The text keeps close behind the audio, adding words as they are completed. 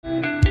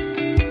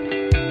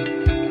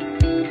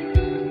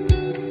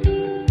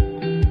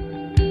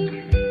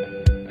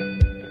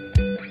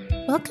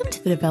Welcome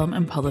to the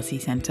Development Policy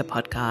Centre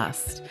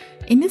podcast.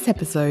 In this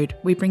episode,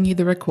 we bring you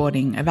the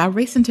recording of our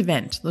recent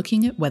event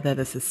looking at whether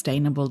the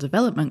Sustainable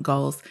Development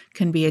Goals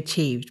can be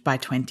achieved by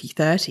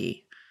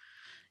 2030.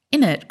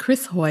 In it,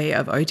 Chris Hoy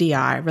of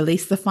ODI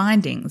released the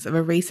findings of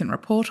a recent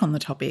report on the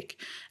topic,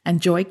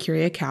 and Joy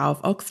Kiriakou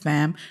of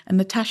Oxfam and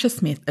Natasha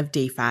Smith of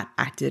DFAT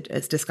acted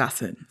as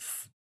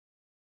discussants.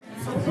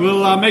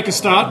 We'll make a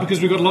start because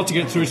we've got a lot to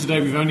get through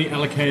today. We've only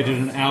allocated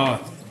an hour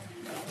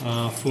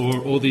for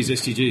all these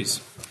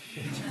SDGs.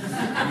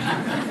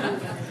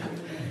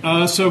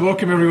 So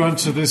welcome everyone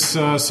to this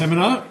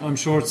seminar. I'm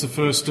sure it's the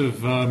first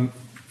of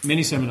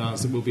many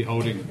seminars that we'll be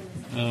holding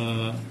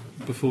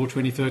before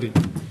 2030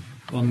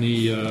 on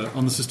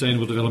the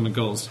Sustainable Development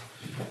Goals.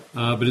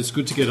 But it's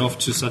good to get off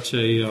to such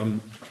a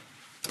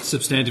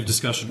substantive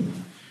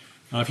discussion.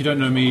 If you don't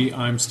know me,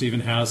 I'm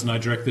Stephen Howes and I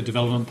direct the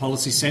Development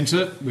Policy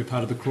Centre. We're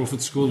part of the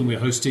Crawford School and we're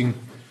hosting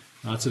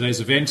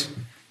today's event.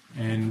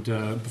 And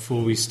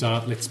before we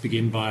start, let's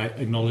begin by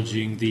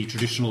acknowledging the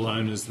traditional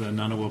owners, the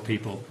Ngunnawal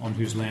people on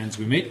whose lands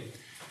we meet,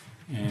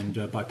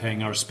 and by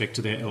paying our respect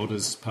to their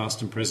elders,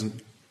 past and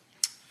present.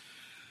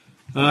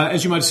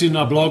 As you might have seen in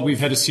our blog,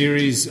 we've had a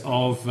series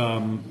of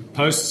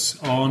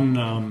posts on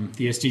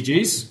the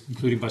SDGs,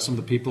 including by some of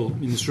the people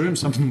in this room,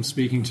 some of them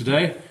speaking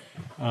today,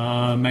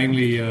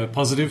 mainly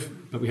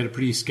positive, but we had a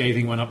pretty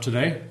scathing one up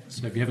today.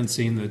 So if you haven't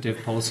seen the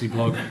Dev Policy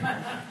blog,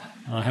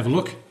 have a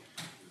look.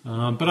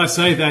 But I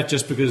say that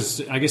just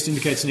because I guess it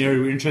indicates an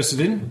area we're interested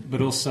in,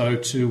 but also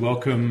to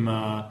welcome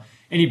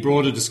any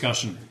broader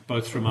discussion,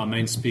 both from our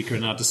main speaker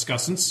and our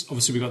discussants.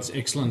 Obviously, we've got this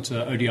excellent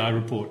ODI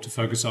report to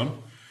focus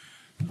on.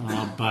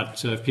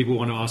 But if people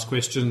want to ask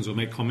questions or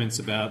make comments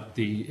about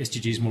the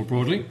SDGs more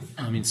broadly,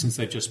 I mean, since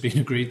they've just been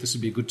agreed, this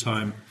would be a good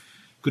time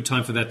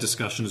for that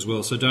discussion as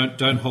well. So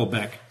don't hold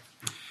back.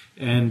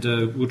 And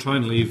we'll try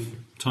and leave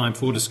time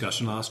for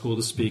discussion. I'll ask all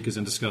the speakers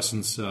and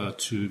discussants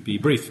to be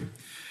brief.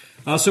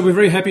 So we're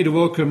very happy to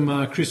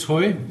welcome Chris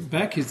Hoy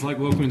back. It's like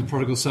welcoming the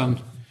prodigal son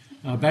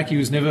back. He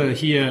was never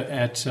here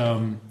at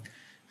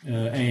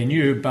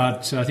ANU,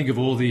 but I think of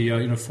all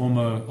the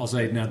former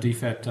AusAid, now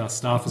DFAT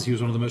staffers, he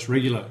was one of the most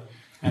regular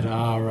at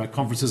our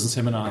conferences and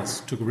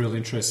seminars. Took a real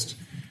interest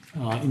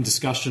in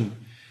discussion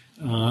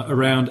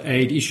around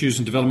aid issues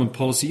and development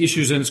policy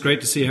issues, and it's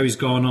great to see how he's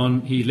gone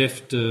on. He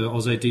left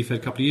AusAid DFAT a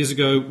couple of years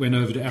ago, went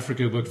over to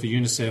Africa, worked for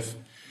UNICEF,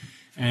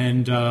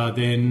 and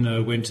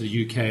then went to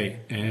the UK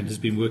and has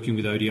been working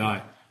with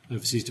ODI,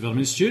 Overseas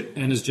Development Institute,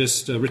 and has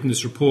just written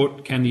this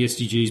report, Can the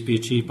SDGs be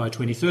achieved by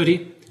 2030?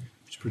 Which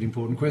is a pretty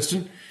important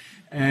question.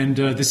 And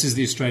this is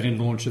the Australian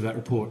launch of that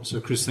report. So,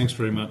 Chris, thanks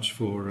very much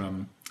for...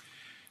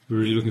 we're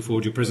really looking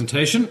forward to your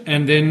presentation.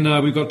 And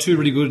then we've got two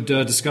really good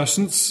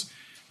discussants.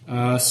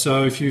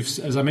 So if you've,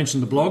 as I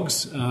mentioned, the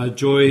blogs,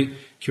 Joy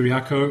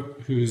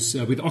Kiriakou, who's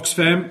with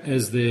Oxfam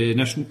as the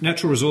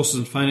Natural Resources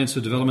and Finance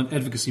for Development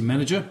Advocacy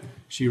Manager.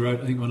 She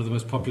wrote, I think, one of the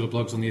most popular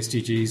blogs on the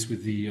SDGs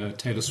with the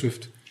Taylor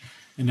Swift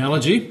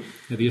analogy.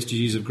 That the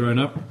SDGs have grown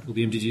up, or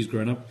the MDGs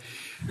grown up.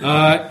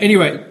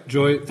 Anyway,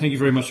 Joy, thank you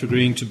very much for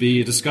agreeing to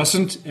be a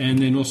discussant. And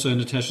then also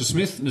Natasha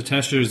Smith.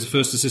 Natasha is the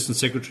First Assistant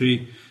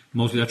Secretary,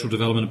 Multilateral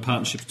Development and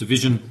Partnerships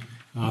Division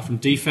from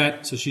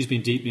DFAT. So she's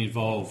been deeply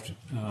involved,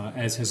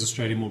 as has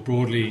Australia more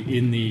broadly,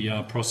 in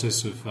the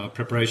process of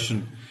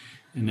preparation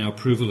and now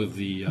approval of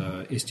the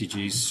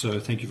SDGs. So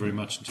thank you very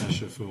much,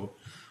 Natasha, for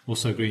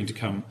also agreeing to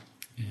come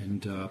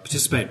and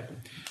participate.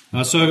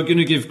 So we're going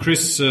to give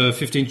Chris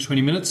 15 to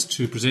 20 minutes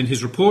to present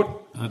his report.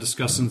 Our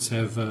discussants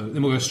have,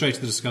 then we'll go straight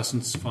to the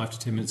discussants, 5 to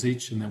 10 minutes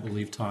each, and then we'll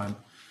leave time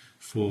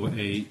for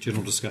a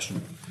general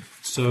discussion.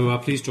 So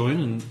please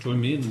join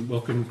me and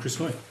welcome Chris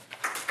Hoy.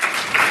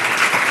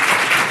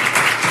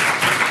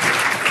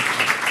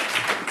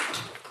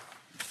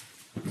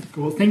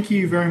 Well, thank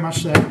you very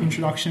much for that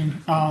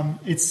introduction.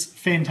 It's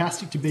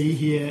fantastic to be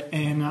here,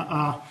 and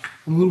I'm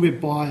a little bit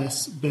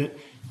biased, but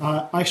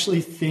I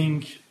actually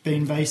think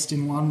being based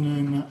in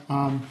London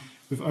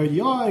with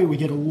ODI, we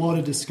get a lot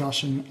of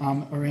discussion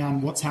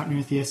around what's happening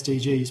with the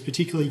SDGs,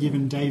 particularly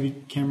given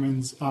David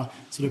Cameron's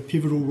sort of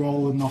pivotal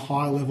role in the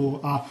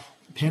high-level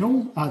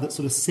panel that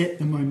sort of set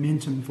the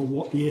momentum for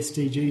what the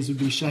SDGs would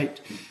be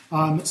shaped.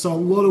 So a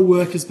lot of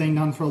work has been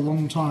done for a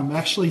long time. I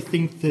actually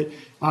think that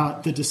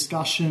the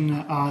discussion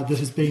that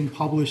has been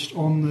published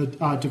on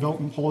the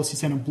Development Policy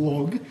Centre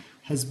blog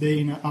has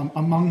been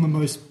among the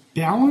most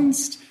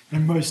balanced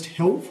and most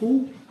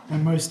helpful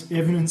and most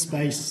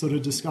evidence-based sort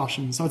of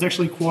discussion. So it's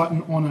actually quite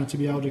an honour to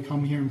be able to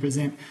come here and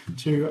present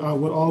to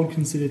what I would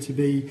consider to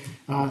be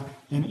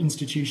an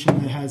institution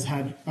that has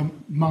had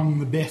among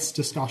the best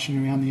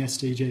discussion around the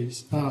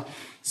SDGs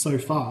so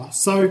far.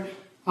 So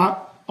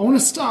I want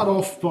to start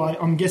off by,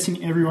 I'm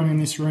guessing everyone in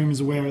this room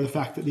is aware of the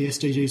fact that the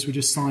SDGs were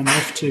just signed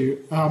off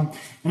to.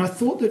 And I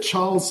thought that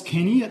Charles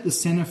Kenny at the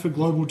Centre for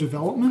Global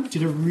Development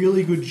did a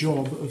really good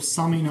job of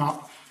summing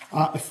up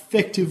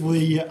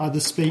effectively the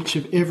speech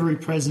of every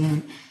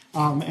president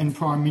and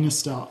Prime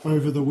Minister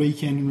over the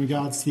weekend in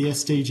regards to the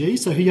SDG.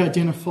 So he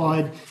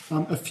identified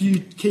a few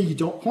key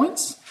dot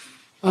points.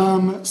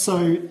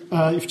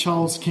 If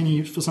Charles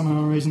Kenny, for some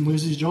unknown reason,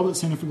 loses his job at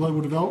Centre for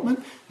Global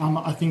Development,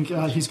 I think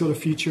he's got a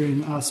future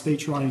in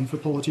speech writing for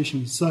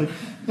politicians. So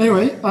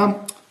anyway,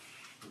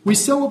 we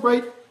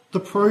celebrate the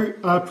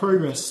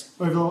progress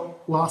over the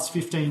last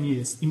 15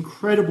 years,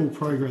 incredible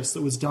progress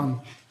that was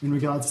done in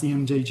regards to the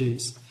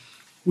MDGs.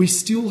 We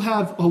still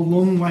have a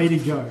long way to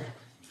go.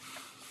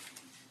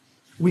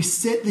 We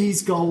set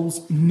these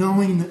goals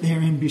knowing that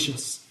they're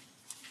ambitious.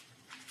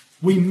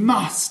 We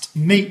must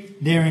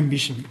meet their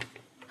ambition.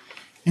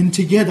 And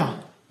together,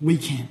 we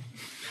can.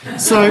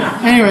 So,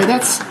 anyway,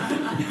 that's...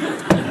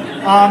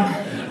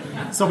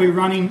 so I'll be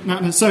running...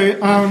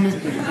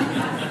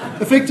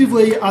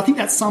 effectively, I think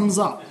that sums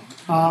up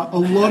a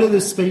lot of the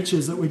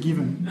speeches that were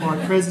given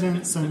by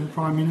presidents and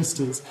prime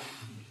ministers.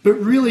 But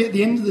really, at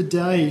the end of the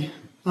day,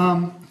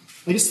 I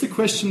guess the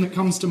question that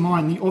comes to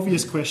mind, the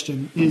obvious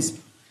question, is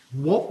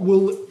what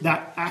will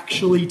that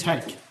actually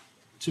take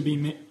to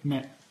be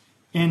met?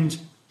 And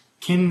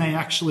can they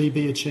actually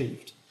be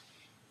achieved?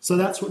 So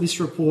that's what this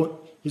report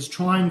is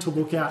trying to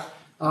look at,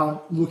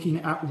 looking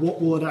at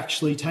what will it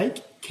actually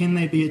take. Can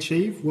they be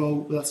achieved?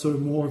 Well, that's sort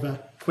of more of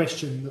a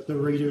question that the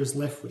reader is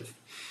left with.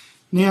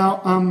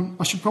 Now,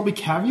 I should probably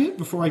caveat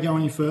before I go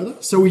any further.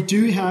 So we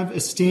do have a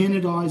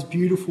standardised,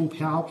 beautiful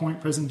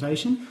PowerPoint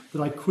presentation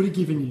that I could have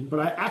given you, but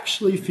I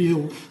actually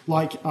feel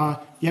like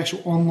the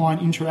actual online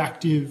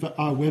interactive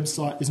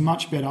website is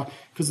much better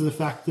because of the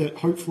fact that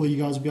hopefully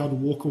you guys will be able to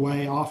walk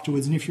away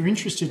afterwards. And if you're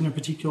interested in a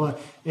particular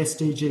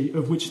SDG,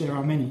 of which there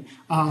are many,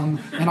 and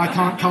I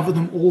can't cover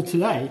them all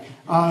today,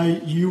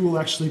 you will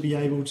actually be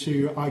able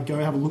to go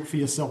have a look for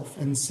yourself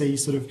and see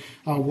sort of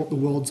what the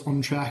world's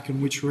on track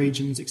and which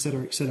regions,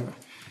 etc., etc.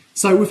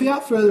 So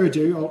without further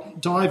ado, I'll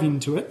dive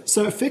into it.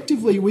 So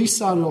effectively, we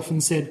started off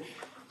and said,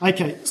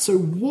 okay, so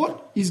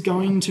what is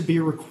going to be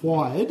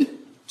required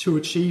to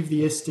achieve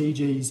the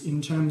SDGs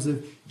in terms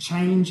of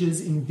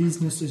changes in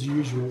business as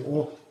usual,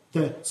 or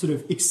the sort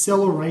of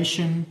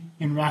acceleration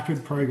and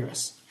rapid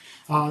progress?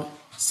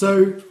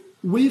 So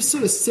we've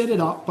sort of set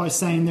it up by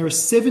saying there are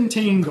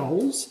 17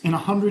 goals and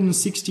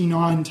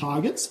 169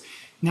 targets.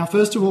 Now,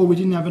 first of all, we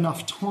didn't have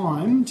enough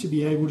time to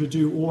be able to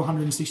do all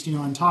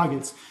 169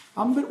 targets,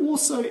 but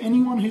also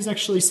anyone who's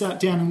actually sat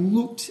down and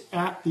looked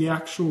at the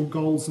actual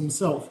goals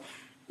themselves,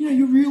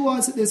 you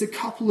realise that there's a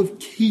couple of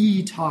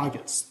key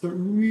targets that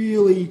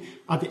really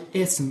are the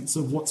essence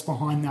of what's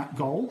behind that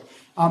goal.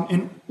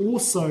 And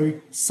also,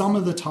 some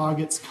of the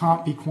targets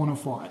can't be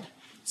quantified.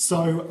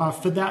 So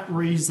for that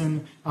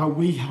reason,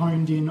 we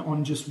honed in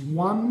on just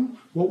one,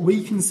 what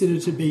we consider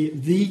to be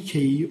the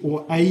key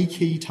or a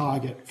key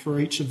target for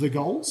each of the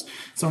goals.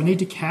 So I need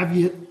to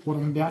caveat what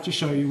I'm about to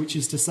show you, which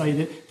is to say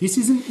that this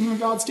isn't in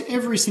regards to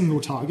every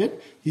single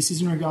target. This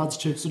is in regards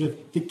to sort of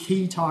the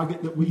key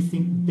target that we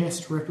think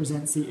best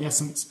represents the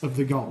essence of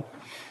the goal.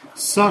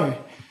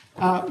 So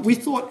we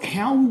thought,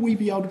 how will we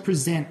be able to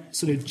present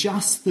sort of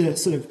just the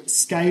sort of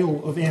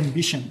scale of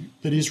ambition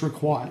that is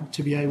required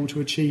to be able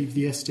to achieve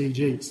the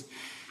SDGs?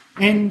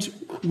 And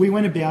we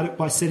went about it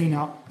by setting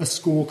up a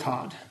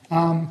scorecard.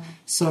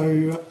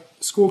 So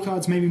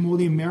scorecards may be more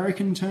the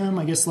American term.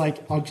 I guess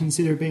like I'd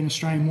consider being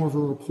Australian more of a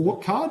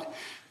report card.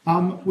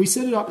 We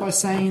set it up by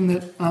saying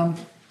that,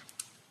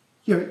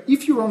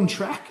 if you're on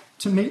track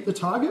to meet the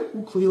target,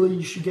 well, clearly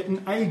you should get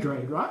an A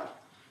grade, right?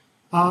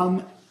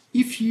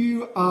 If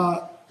you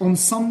are on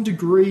some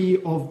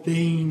degree of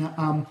being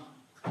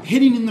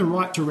heading in the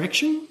right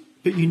direction,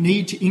 but you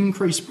need to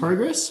increase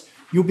progress,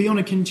 you'll be on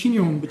a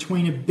continuum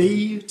between a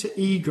B to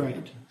E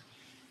grade.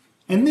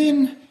 And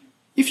then,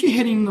 if you're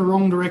heading in the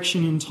wrong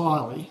direction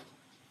entirely,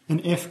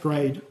 an F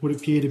grade would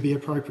appear to be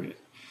appropriate.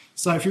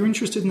 So if you're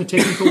interested in the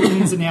technical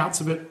ins and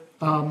outs of it,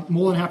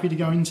 more than happy to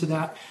go into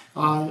that.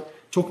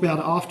 Talk about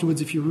it afterwards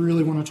if you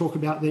really want to talk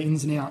about the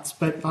ins and outs.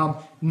 But and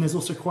there's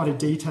also quite a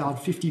detailed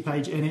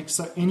 50-page annex.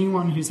 So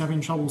anyone who's having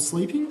trouble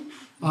sleeping,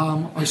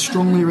 I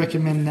strongly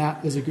recommend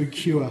that as a good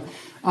cure.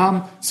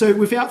 So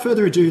without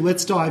further ado,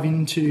 let's dive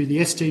into the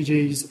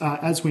SDGs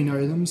as we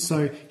know them.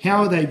 So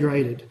how are they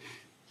graded?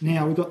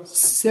 Now, we've got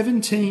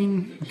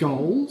 17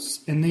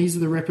 goals, and these are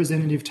the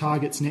representative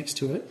targets next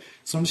to it.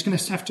 So I'm just going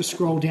to have to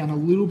scroll down a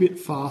little bit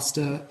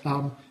faster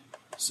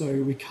so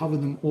we cover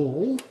them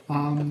all.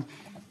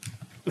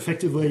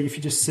 Effectively, if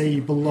you just see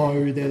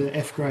below, they're the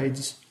F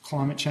grades,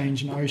 climate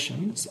change and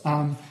oceans.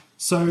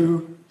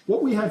 So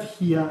what we have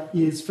here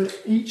is for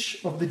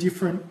each of the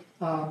different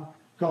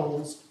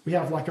goals, we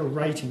have like a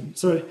rating.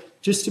 So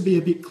just to be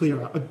a bit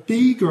clearer, a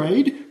B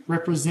grade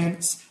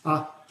represents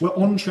we're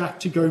on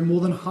track to go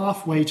more than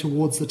halfway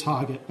towards the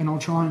target, and I'll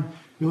try and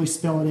really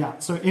spell it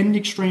out. So end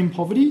extreme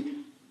poverty,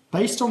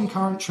 based on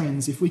current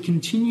trends, if we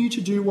continue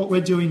to do what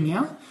we're doing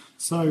now,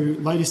 so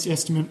latest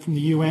estimate from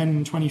the UN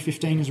in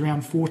 2015 is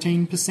around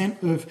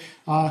 14% of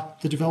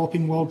the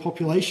developing world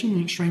population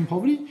in extreme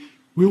poverty.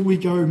 Will we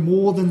go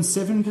more than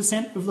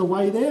 7% of the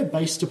way there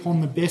based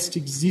upon the best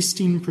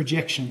existing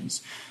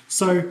projections?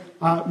 So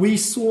we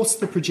source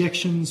the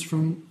projections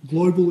from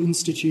global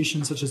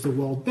institutions such as the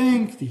World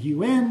Bank, the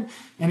UN,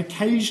 and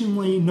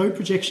occasionally no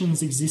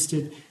projections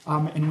existed,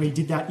 and we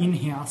did that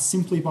in-house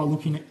simply by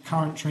looking at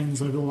current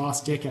trends over the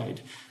last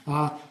decade.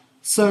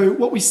 So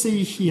what we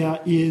see here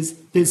is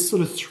there's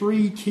sort of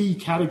three key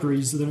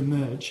categories that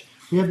emerge.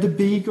 We have the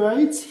B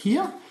grades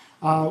here,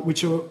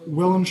 which are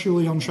well and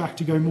truly on track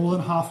to go more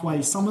than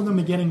halfway. Some of them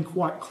are getting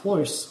quite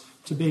close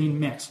to being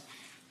met.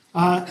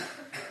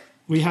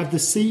 We have the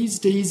C's,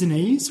 D's and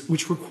E's,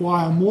 which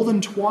require more than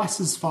twice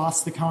as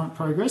fast the current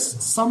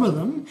progress. Some of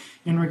them,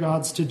 in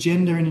regards to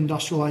gender and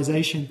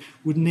industrialisation,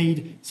 would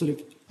need sort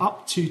of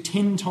up to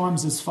 10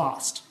 times as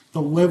fast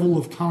the level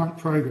of current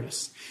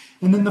progress.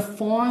 And then the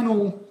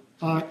final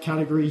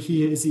category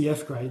here is the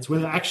F grades, where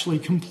they're actually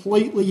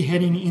completely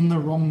heading in the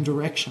wrong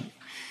direction.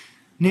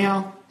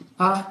 Now,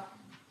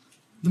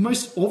 the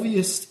most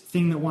obvious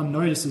thing that one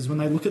notices when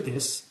they look at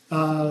this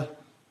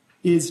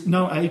is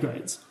no A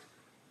grades.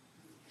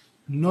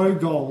 No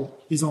goal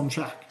is on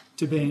track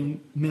to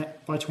being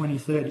met by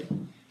 2030.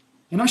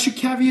 And I should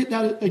caveat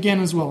that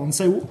again as well and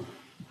say, well,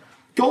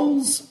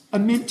 goals are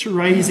meant to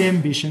raise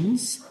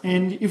ambitions,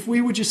 and if we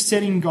were just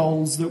setting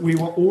goals that we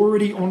were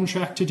already on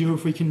track to do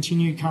if we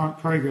continue current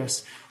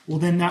progress, well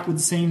then that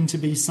would seem to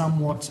be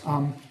somewhat,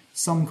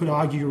 some could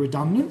argue,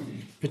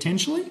 redundant,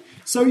 potentially.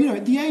 So,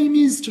 the aim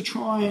is to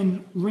try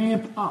and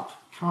ramp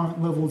up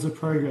current levels of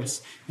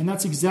progress, and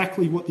that's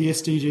exactly what the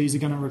SDGs are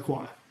going to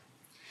require.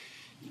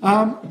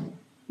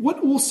 What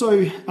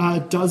also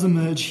does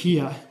emerge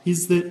here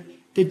is that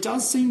there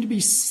does seem to be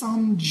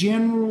some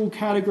general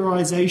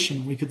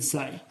categorisation, we could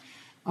say.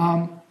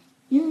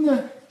 In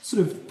the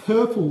sort of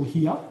purple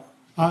here,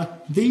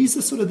 these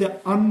are sort of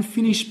the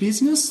unfinished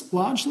business,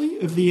 largely,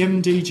 of the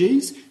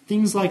MDGs,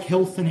 things like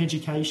health and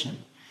education.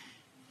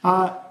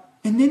 And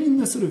then in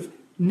the sort of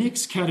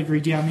next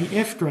category down, the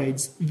F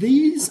grades,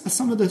 these are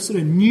some of the sort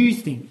of new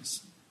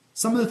things,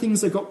 some of the things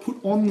that got put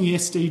on the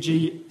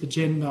SDG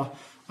agenda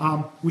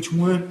which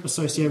weren't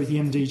associated with the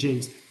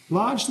MDGs.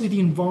 Largely the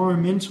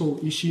environmental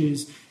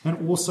issues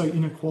and also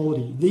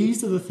inequality.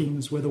 These are the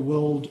things where the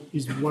world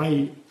is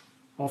way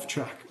off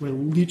track. We're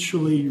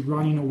literally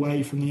running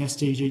away from the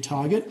SDG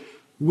target.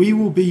 We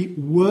will be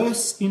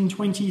worse in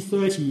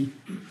 2030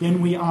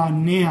 than we are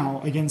now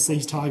against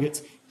these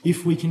targets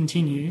if we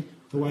continue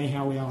the way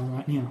how we are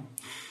right now.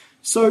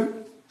 So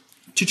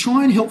to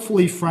try and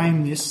helpfully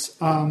frame this,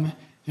 and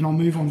I'll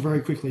move on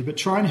very quickly, but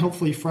try and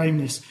helpfully frame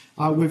this,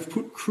 we've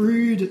put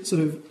crude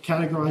sort of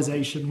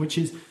categorisation, which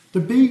is the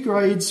B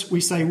grades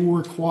we say will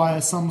require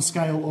some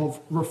scale of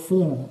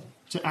reform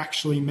to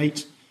actually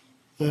meet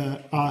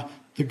the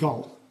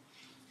goal.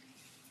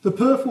 The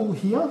purple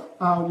here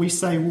we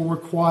say will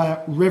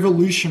require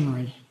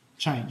revolutionary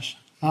change.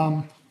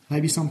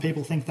 Maybe some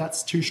people think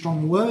that's too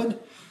strong a word.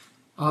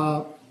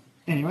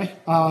 Anyway,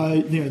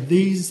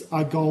 these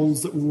are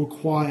goals that will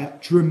require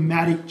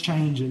dramatic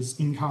changes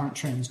in current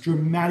trends,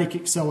 dramatic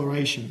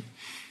acceleration.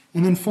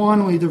 And then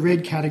finally, the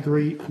red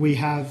category we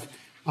have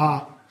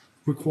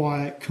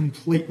require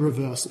complete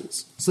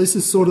reversals. So this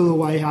is sort of the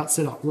way how it's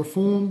set up: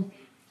 reform,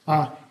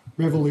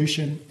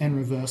 revolution, and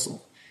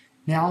reversal.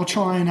 Now I'll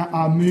try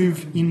and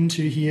move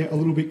into here a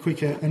little bit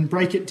quicker and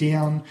break it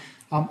down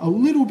a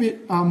little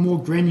bit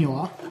more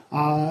granular.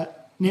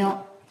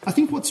 Now, I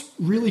think what's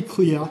really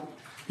clear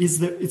is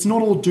that it's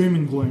not all doom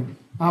and gloom.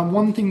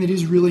 One thing that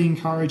is really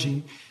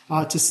encouraging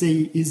to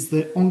see is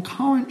that on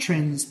current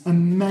trends,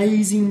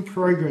 amazing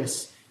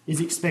progress is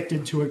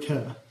expected to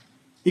occur.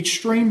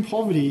 Extreme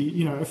poverty,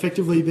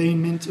 effectively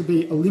being meant to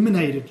be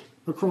eliminated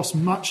across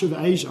much of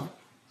Asia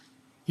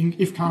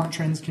if current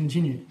trends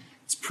continue.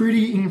 It's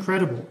pretty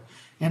incredible.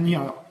 And,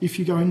 if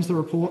you go into the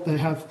report, they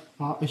have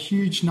a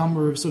huge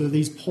number of sort of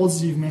these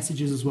positive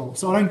messages as well.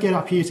 So I don't get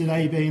up here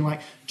today being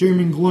like doom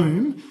and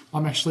gloom.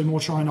 I'm actually more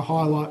trying to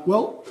highlight,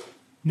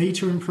 need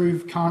to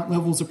improve current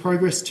levels of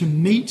progress to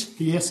meet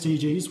the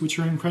SDGs, which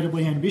are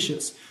incredibly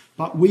ambitious.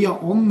 But we are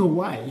on the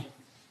way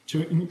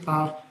to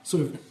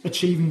sort of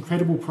achieve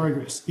incredible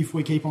progress if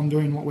we keep on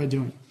doing what we're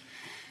doing.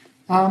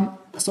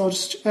 So I'll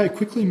just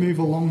quickly move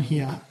along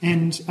here.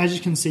 And as you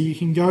can see, you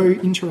can go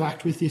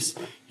interact with this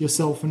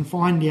yourself and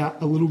find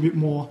out a little bit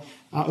more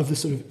of the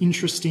sort of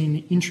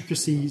interesting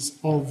intricacies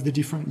of the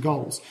different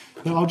goals.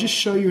 But I'll just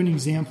show you an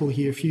example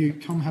here. If you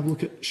come have a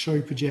look at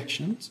show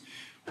projections,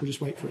 we'll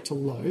just wait for it to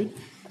load.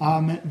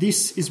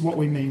 This is what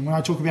we mean when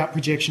I talk about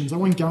projections. I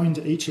won't go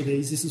into each of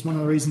these. This is one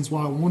of the reasons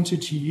why I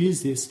wanted to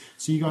use this,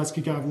 so you guys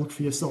could go have a look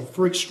for yourself.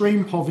 For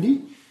extreme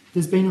poverty,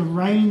 there's been a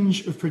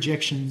range of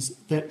projections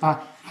that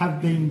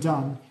have been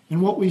done.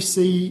 And what we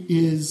see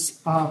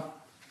is,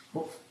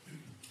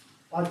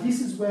 this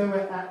is where we're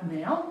at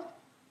now.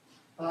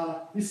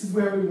 This is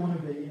where we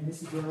want to be, and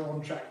this is where we're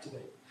on track to be.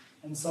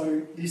 And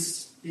so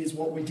this is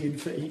what we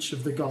did for each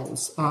of the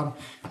goals.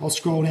 I'll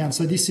scroll down.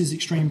 So this is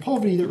extreme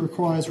poverty that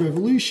requires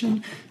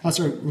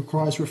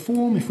requires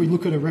reform. If we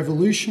look at a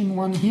revolution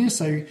one here,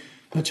 so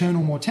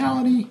maternal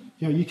mortality,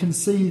 you can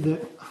see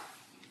that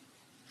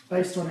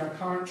based on our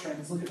current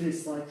trends, look at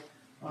this, we're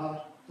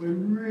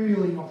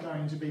really not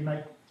going to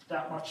make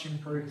that much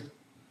improvement.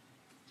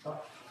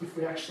 But if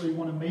we actually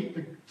want to meet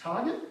the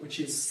target, which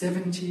is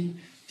 70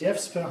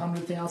 deaths per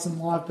 100,000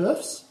 live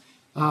births,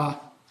 a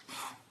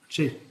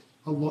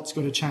lot's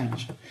got to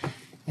change.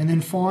 And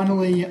then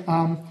finally,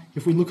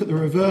 if we look at the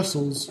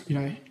reversals,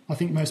 I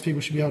think most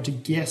people should be able to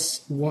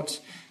guess what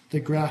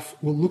the graph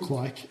will look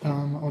like.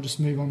 I'll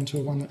just move on to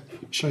one that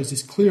shows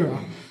this clearer.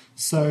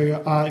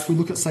 So if we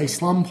look at, say,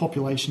 slum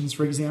populations,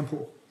 for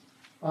example,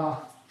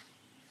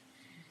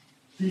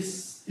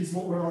 this is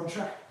what we're on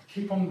track.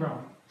 Keep on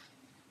growing.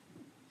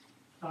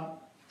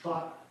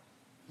 But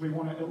we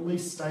want to at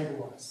least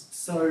stabilise.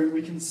 So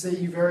we can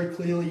see very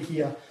clearly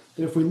here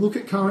that if we look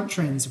at current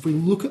trends, if we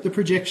look at the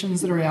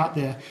projections that are out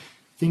there,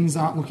 things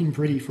aren't looking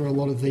pretty for a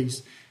lot of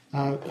these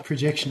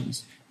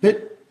projections.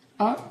 But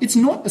it's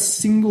not a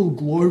single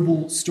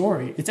global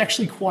story. It's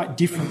actually quite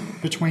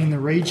different between the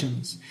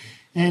regions.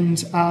 And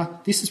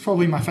this is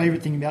probably my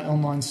favourite thing about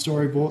online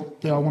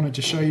storyboard that I wanted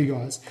to show you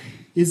guys,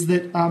 is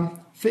that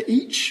for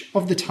each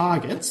of the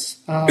targets,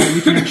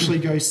 we can actually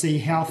go see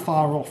how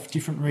far off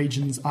different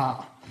regions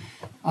are.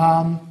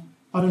 I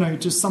don't know,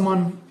 just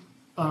someone,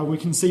 we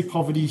can see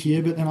poverty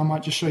here, but then I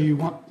might just show you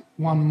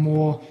one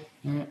more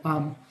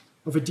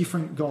of a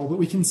different goal. But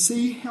we can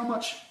see how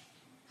much,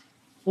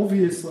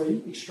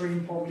 obviously,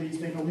 extreme poverty has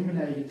been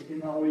eliminated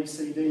in the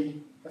OECD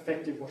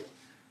effectively.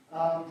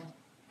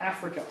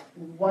 Africa,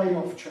 way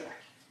off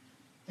track.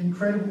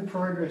 Incredible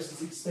progress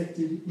is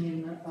expected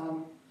in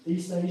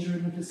East Asia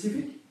and the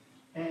Pacific,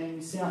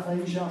 and South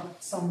Asia,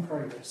 some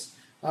progress.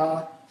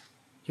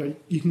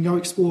 You can go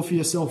explore for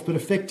yourself, but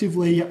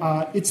effectively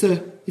it's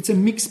a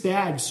mixed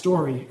bag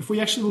story. If we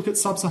actually look at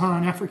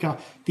sub-Saharan Africa,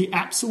 the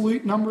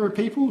absolute number of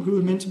people who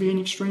are meant to be in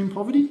extreme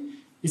poverty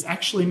is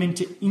actually meant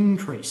to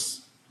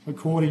increase,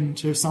 according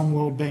to some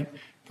World Bank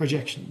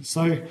projections.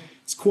 So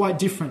it's quite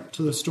different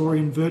to the story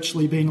in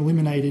virtually being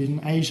eliminated in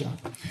Asia.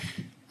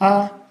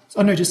 I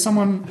don't know, does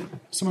someone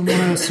want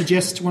to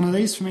suggest one of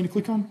these for me to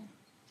click on?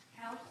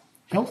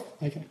 Health?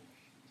 Okay.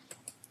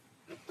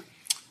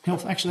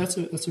 Health, actually,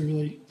 that's a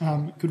really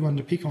good one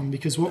to pick on,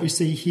 because what we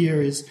see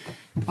here is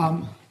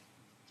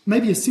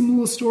maybe a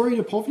similar story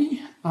to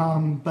poverty,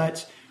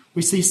 but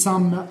we see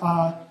some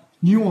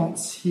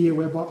nuance here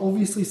whereby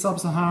obviously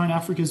sub-Saharan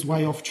Africa is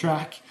way off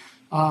track,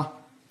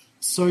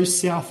 so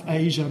South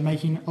Asia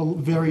making a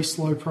very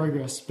slow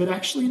progress. But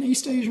actually in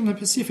East Asia and the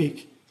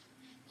Pacific,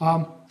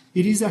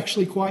 it is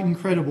actually quite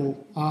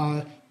incredible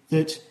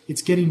that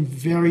it's getting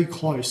very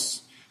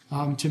close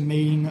to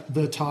meeting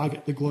the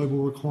target, the global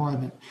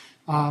requirement.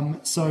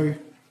 So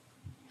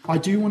I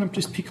do want to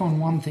just pick on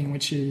one thing,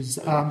 which is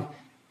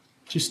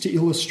just to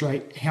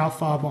illustrate how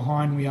far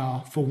behind we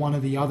are for one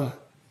of the other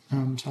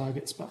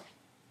targets.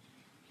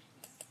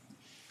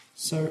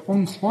 So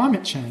on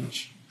climate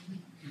change,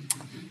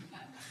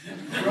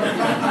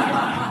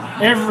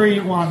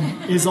 everyone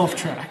is off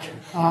track.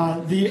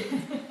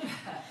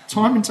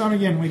 Time and time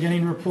again, we're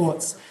getting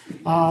reports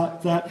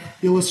that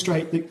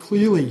illustrate that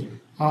clearly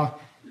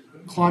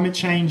climate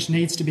change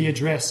needs to be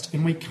addressed,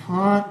 and we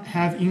can't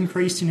have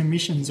increase in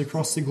emissions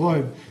across the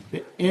globe.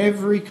 But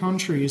every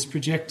country is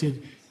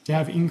projected to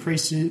have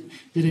increases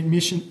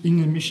in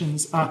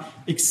emissions,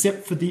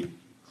 except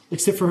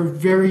for a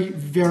very,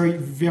 very,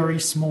 very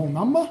small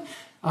number.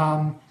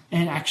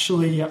 And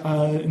actually,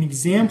 an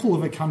example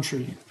of a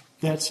country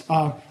that,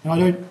 and I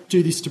don't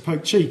do this to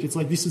poke cheek, it's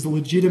like this is a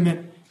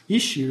legitimate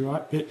issue,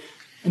 right? But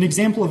an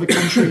example of a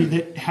country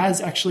that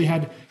has actually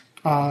had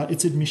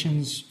its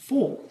emissions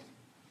fall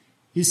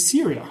is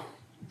Syria,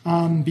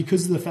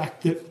 because of the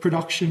fact that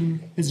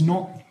production is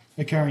not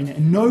occurring there.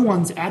 And no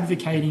one's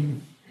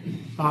advocating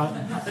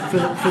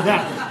for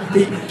that.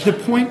 The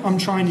point I'm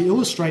trying to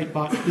illustrate,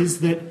 but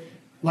is that,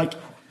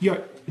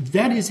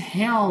 that is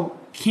how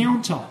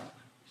counter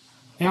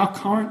our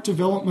current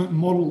development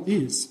model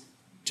is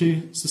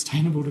to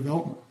sustainable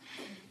development.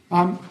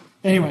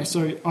 Anyway,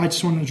 so I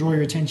just wanted to draw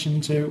your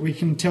attention to, we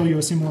can tell you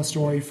a similar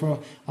story for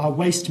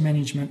waste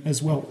management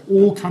as well.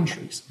 All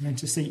countries are meant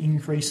to see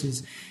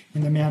increases in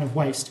the amount of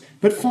waste.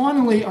 But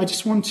finally, I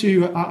just want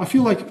to, I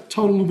feel like I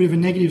told a little bit of a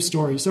negative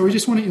story. So we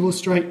just want to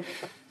illustrate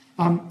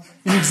an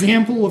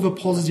example of a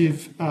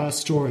positive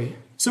story.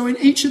 So in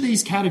each of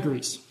these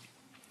categories,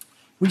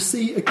 we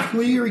see a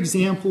clear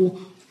example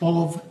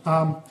of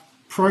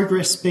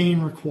progress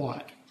being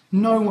required.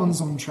 No one's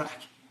on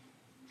track.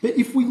 But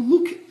if we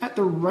look at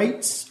the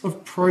rates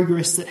of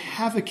progress that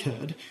have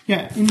occurred,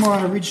 in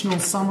my original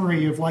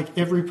summary of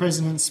every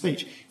president's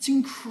speech, it's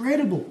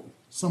incredible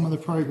some of the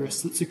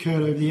progress that's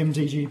occurred over the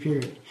MDG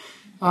period.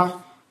 I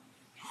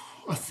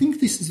think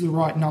this is the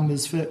right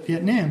numbers for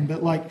Vietnam, but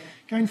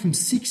going from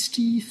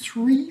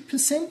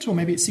 63% or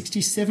maybe it's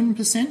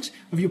 67%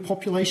 of your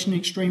population in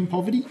extreme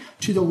poverty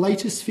to the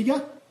latest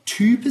figure,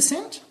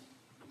 2%,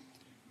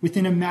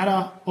 within a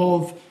matter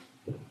of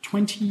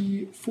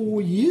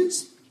 24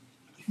 years.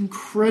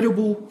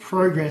 Incredible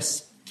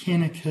progress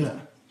can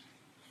occur.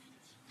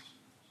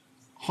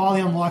 Highly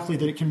unlikely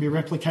that it can be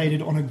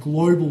replicated on a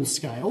global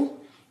scale,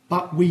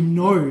 but we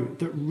know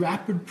that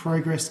rapid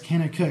progress can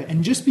occur.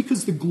 And just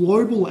because the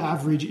global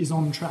average is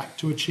on track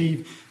to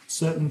achieve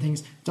certain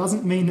things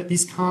doesn't mean that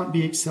this can't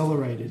be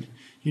accelerated.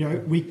 You know,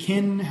 we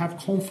can have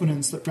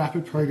confidence that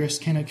rapid progress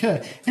can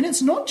occur. And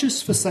it's not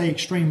just for, say,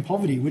 extreme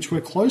poverty, which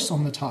we're close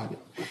on the target.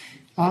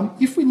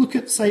 If we look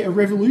at, say, a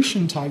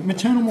revolution target,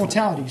 maternal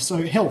mortality,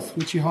 so health,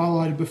 which you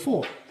highlighted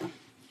before,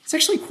 it's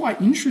actually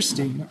quite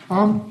interesting.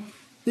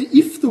 That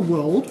if the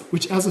world,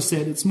 which as I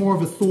said, it's more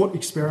of a thought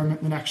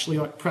experiment than actually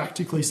like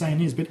practically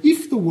saying is, but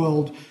if the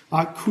world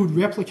could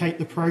replicate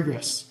the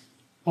progress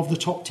of the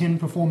top 10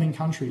 performing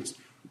countries,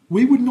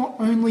 we would not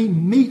only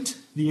meet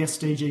the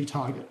SDG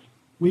target,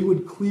 we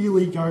would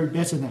clearly go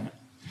better than it.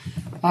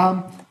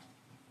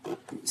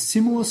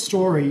 Similar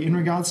story in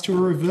regards to a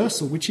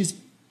reversal, which is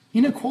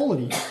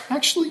inequality.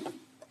 Actually,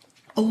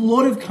 a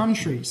lot of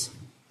countries,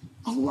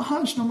 a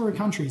large number of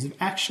countries have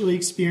actually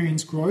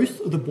experienced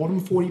growth of the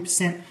bottom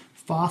 40%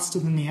 faster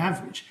than the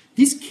average.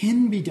 This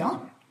can be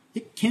done.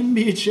 It can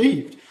be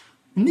achieved.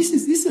 And this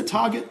is a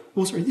target,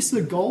 this is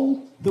a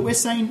goal that we're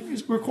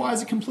saying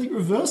requires a complete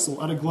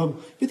reversal at a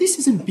global, but this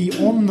isn't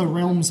beyond the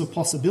realms of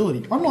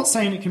possibility. I'm not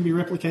saying it can be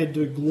replicated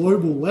to a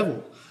global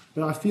level,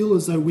 but I feel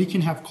as though we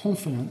can have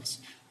confidence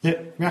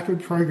that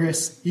rapid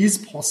progress is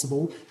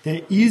possible.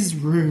 There is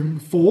room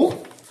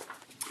for,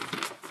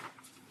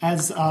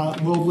 as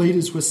world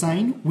leaders were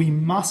saying, we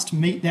must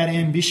meet that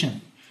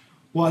ambition.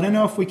 Well, I don't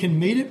know if we can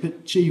meet it,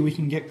 but gee, we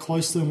can get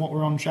closer than what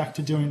we're on track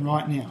to doing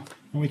right now.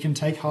 And we can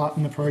take heart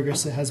in the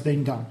progress that has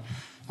been done.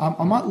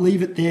 I might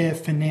leave it there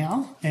for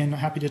now, and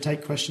happy to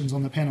take questions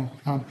on the panel.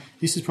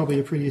 This is probably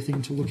a prettier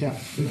thing to look at.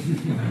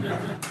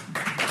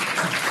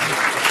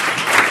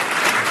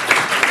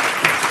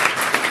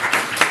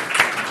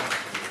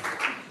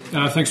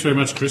 Thanks very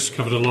much, Chris.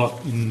 Covered a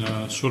lot in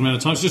a short amount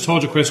of time. So just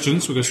hold your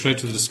questions. We'll go straight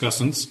to the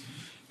discussants.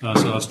 So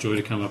I'll ask Joy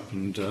to come up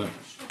and to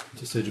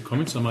say your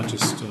comments. I might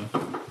just...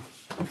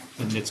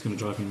 that net's going to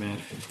drive me mad.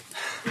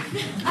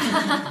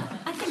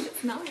 I think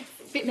it's nice.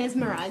 A bit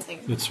mesmerising.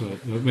 That's right.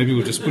 Well, maybe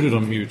we'll just put it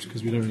on mute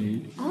because we don't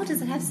really... Oh,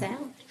 does it have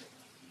sound?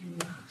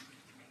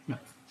 No.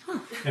 Huh.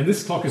 And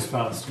this clock is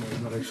fast. No,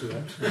 not actually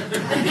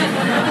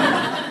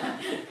that.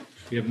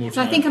 We have more time.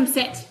 So I think I'm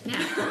set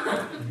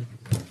now.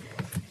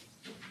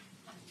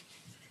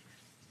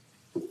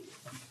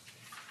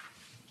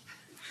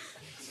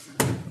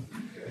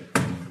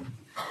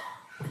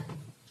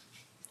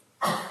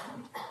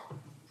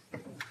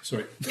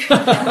 Sorry.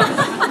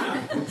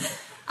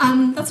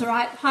 That's all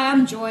right. Hi,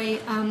 I'm Joy.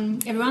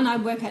 Everyone, I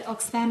work at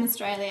Oxfam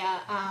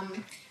Australia,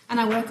 and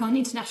I work on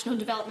international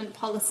development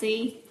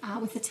policy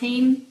with the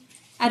team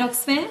at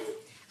Oxfam.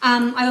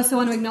 I also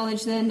want to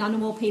acknowledge the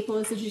Ngunnawal people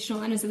as the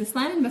traditional owners of this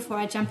land before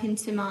I jump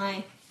into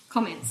my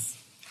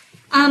comments.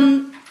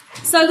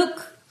 So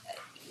look,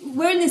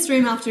 we're in this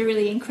room after a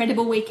really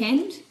incredible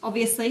weekend,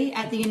 obviously,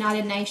 at the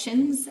United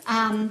Nations,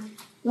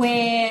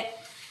 where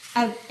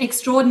an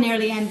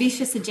extraordinarily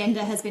ambitious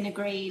agenda has been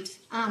agreed.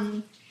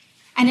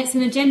 And it's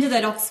an agenda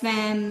that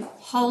Oxfam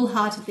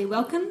wholeheartedly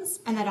welcomes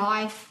and that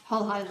I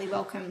wholeheartedly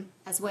welcome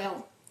as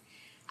well.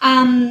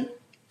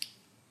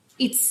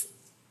 It's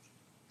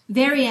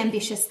very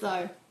ambitious,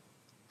 though.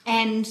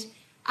 And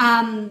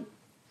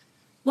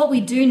what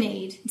we do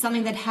need,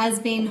 something that has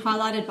been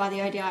highlighted by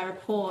the ODI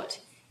report,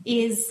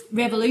 is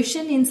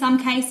revolution in some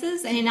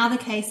cases, and in other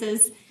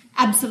cases,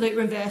 absolute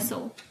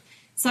reversal.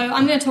 So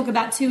I'm going to talk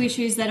about two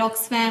issues that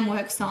Oxfam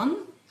works on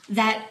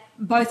that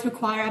both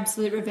require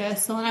absolute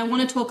reversal. And I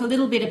want to talk a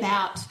little bit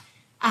about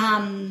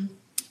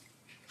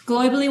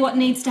globally what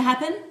needs to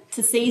happen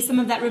to see some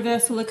of that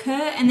reversal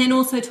occur, and then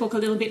also talk a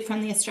little bit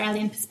from the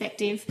Australian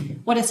perspective,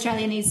 what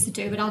Australia needs to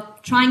do. But I'll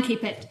try and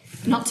keep it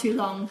not too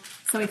long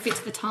so we fit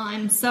the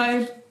time.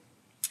 So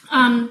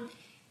on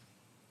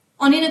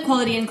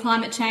inequality and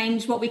climate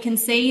change, what we can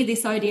see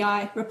this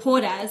ODI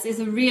report as is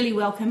a really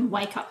welcome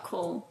wake-up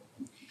call.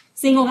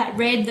 Seeing all that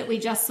red that we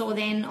just saw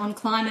then on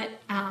climate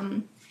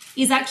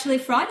is actually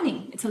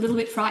frightening. It's a little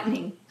bit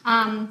frightening.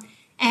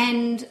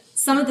 And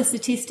some of the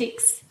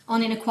statistics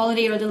on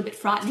inequality are a little bit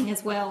frightening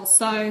as well.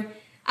 So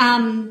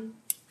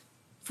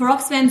for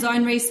Oxfam's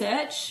own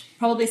research,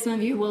 probably some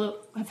of you will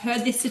have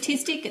heard this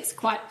statistic. It's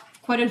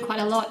quoted quite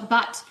a lot.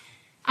 But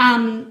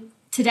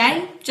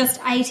today,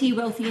 just 80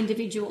 wealthy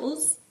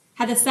individuals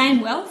have the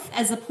same wealth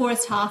as the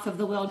poorest half of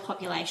the world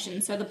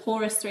population, so the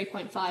poorest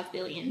 3.5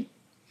 billion.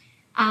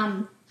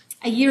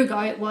 A year ago,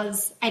 it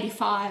was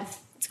 85.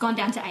 It's gone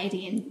down to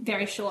 80 in a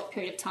very short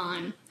period of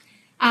time.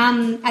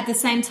 At the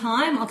same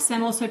time,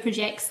 Oxfam also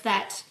projects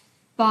that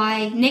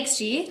by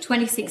next year,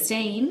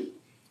 2016,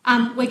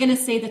 we're going to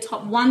see the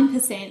top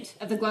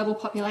 1% of the global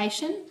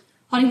population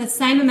holding the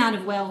same amount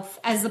of wealth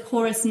as the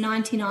poorest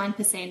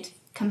 99%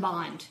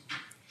 combined.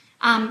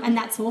 And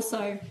that's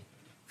also,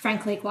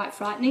 frankly, quite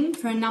frightening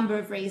for a number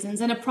of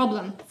reasons, and a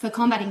problem for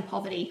combating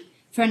poverty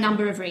for a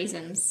number of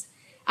reasons.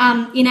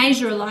 In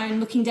Asia alone,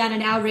 looking down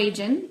at our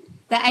region,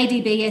 the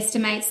ADB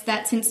estimates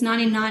that since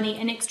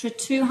 1990, an extra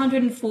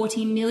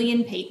 240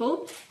 million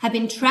people have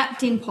been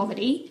trapped in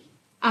poverty.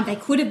 They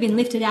could have been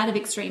lifted out of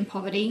extreme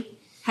poverty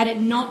had it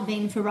not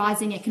been for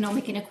rising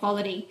economic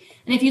inequality.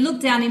 And if you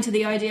look down into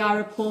the ODI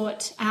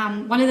report,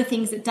 one of the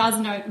things it does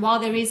note, while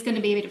there is going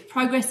to be a bit of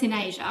progress in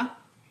Asia,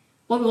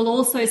 what we'll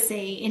also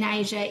see in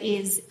Asia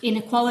is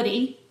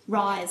inequality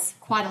rise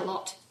quite a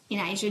lot in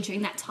Asia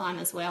during that time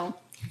as well.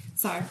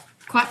 So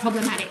quite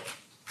problematic.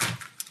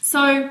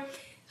 So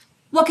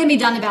what can be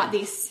done about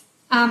this?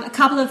 A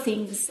couple of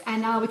things,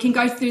 and we can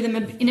go through them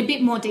in a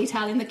bit more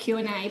detail in the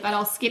Q&A, but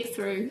I'll skip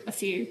through a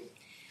few.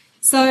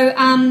 So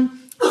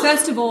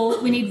first of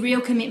all, we need real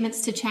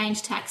commitments to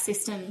change tax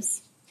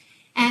systems.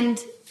 And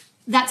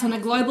that's on a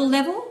global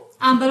level,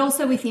 but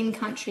also within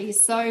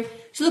countries. So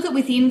to look at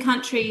within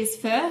countries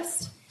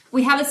first,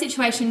 we have a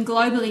situation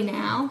globally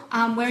now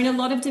where in a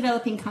lot of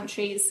developing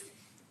countries,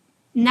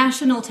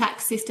 national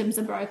tax systems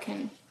are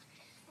broken.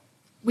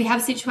 We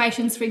have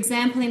situations, for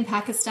example, in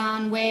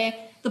Pakistan where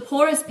the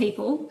poorest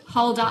people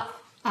hold up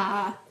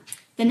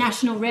the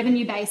national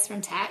revenue base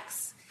from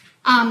tax,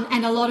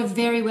 and a lot of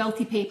very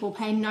wealthy people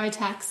pay no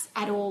tax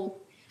at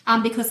all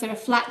because there are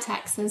flat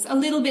taxes, a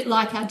little bit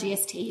like our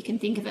GST, you can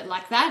think of it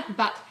like that,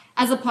 but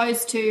as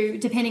opposed to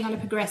depending on a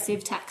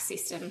progressive tax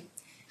system.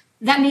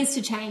 That needs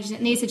to change, and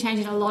it needs to change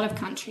in a lot of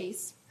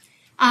countries.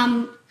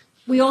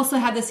 We also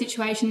have the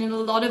situation in a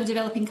lot of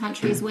developing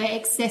countries where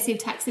excessive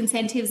tax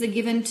incentives are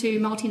given to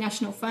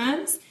multinational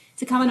firms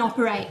to come and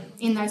operate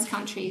in those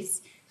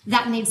countries.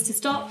 That needs to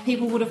stop.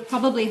 People would have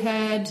probably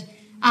heard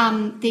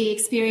the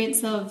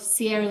experience of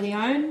Sierra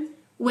Leone,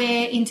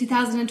 where in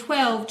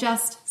 2012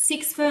 just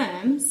 6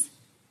 firms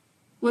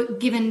were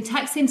given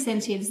tax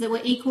incentives that were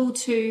equal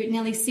to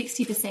nearly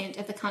 60%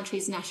 of the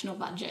country's national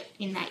budget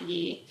in that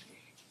year.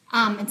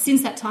 And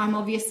since that time,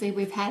 obviously,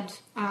 we've had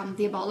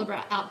the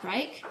Ebola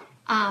outbreak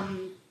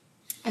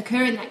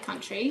occur in that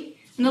country,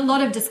 and a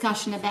lot of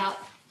discussion about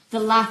the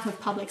lack of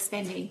public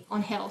spending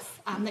on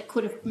health that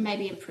could have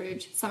maybe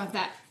improved some of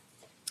that.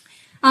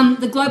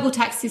 The global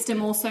tax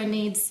system also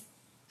needs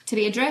to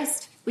be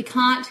addressed. We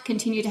can't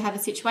continue to have a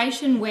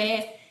situation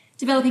where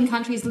developing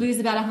countries lose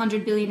about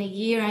 $100 billion a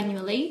year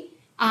annually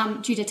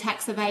due to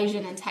tax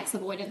evasion and tax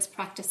avoidance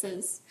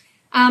practices.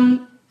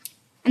 And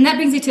that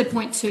brings me to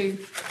point 2,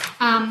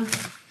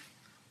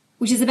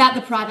 which is about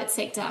the private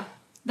sector.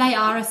 They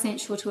are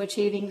essential to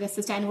achieving the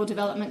Sustainable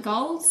Development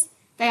Goals.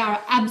 They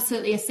are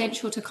absolutely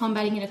essential to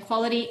combating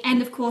inequality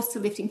and, of course, to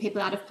lifting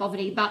people out of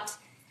poverty, but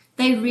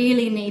they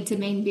really need to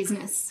mean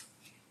business.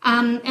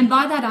 And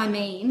by that I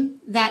mean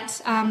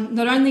that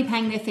not only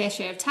paying their fair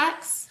share of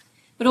tax,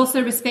 but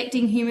also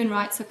respecting human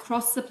rights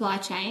across supply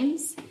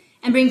chains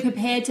and being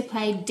prepared to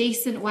pay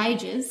decent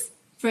wages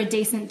for a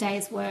decent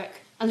day's work,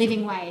 a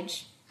living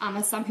wage,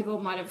 as some people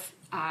might have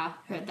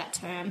heard that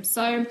term.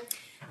 So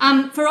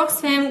for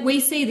Oxfam, we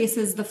see this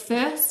as the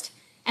first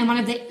and one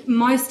of the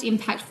most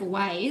impactful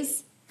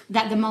ways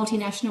that the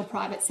multinational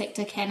private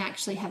sector can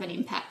actually have an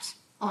impact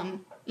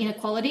on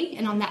inequality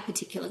and on that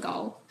particular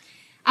goal.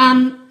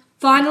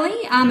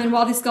 Finally, and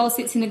while this goal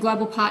sits in a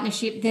global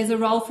partnership, there's a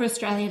role for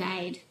Australian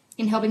aid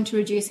in helping to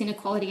reduce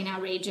inequality in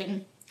our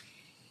region.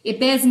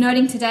 It bears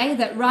noting today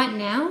that right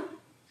now,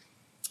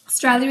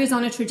 Australia is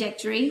on a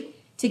trajectory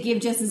to give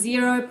just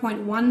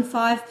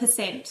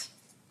 0.15%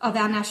 of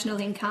our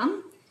national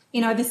income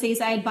in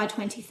overseas aid by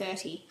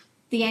 2030,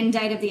 the end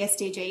date of the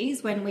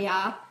SDGs, when we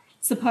are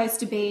supposed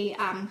to be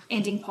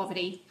ending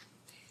poverty.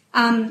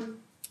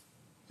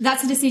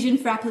 That's a decision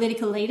for our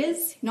political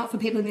leaders, not for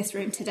people in this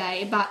room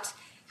today, but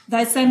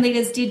those same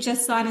leaders did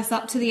just sign us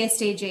up to the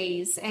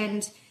SDGs,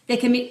 and their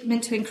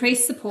commitment to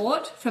increase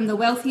support from the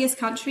wealthiest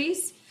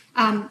countries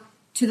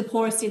to the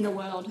poorest in the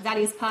world. That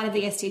is part of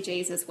the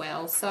SDGs as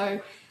well.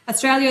 So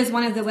Australia, as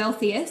one of the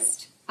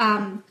wealthiest,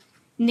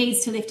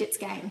 needs to lift its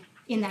game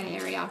in that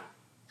area.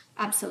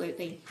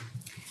 Absolutely.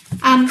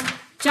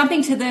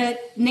 Jumping to the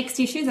next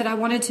issue that I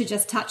wanted to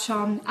just touch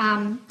on,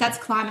 that's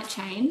climate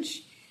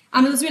change.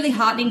 It was really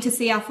heartening to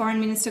see our Foreign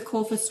Minister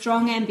call for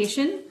strong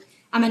ambition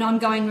and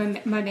ongoing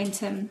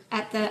momentum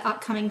at the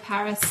upcoming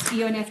Paris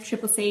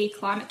UNFCCC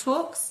climate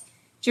talks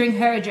during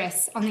her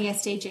address on the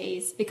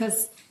SDGs,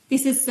 because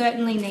this is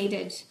certainly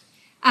needed.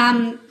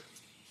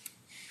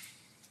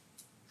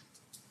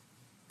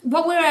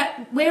 What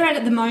we're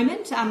at the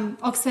moment,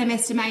 Oxfam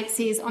estimates,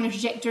 is on a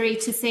trajectory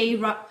to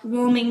see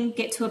warming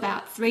get to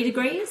about 3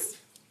 degrees.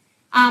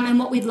 And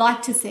what we'd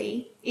like to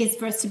see is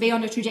for us to be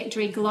on a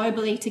trajectory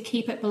globally to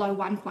keep it below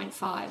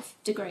 1.5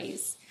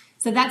 degrees.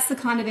 So that's the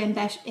kind of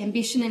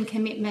ambition and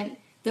commitment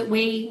that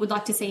we would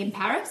like to see in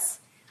Paris,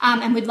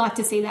 and we'd like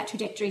to see that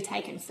trajectory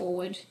taken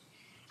forward.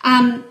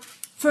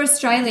 For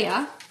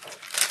Australia,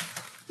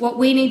 what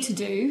we need to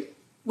do,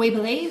 we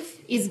believe,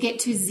 is get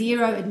to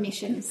zero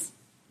emissions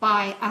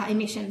by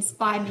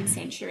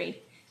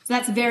mid-century. So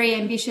that's very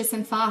ambitious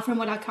and far from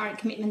what our current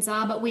commitments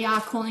are, but we are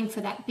calling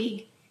for that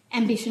big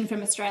ambition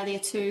from Australia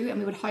too, and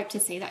we would hope to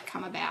see that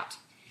come about.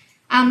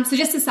 So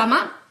just to sum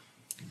up,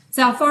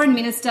 so our Foreign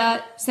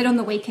Minister said on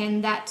the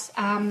weekend that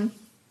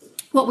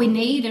what we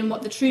need and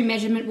what the true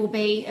measurement will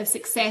be of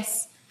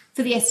success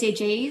for the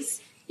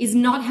SDGs is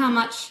not how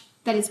much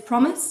that is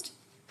promised,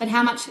 but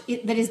how much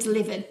that is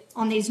delivered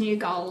on these new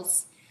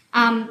goals.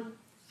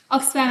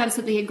 Oxfam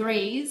absolutely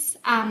agrees,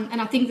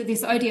 and I think that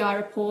this ODI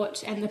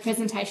report and the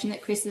presentation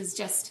that Chris has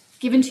just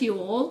given to you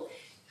all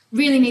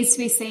really needs to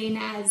be seen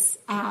as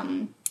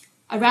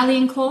a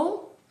rallying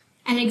call,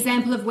 an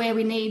example of where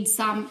we need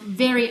some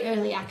very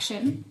early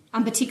action,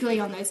 particularly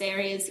on those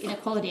areas,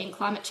 inequality and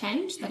climate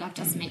change, that I've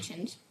just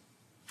mentioned.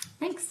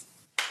 Thanks.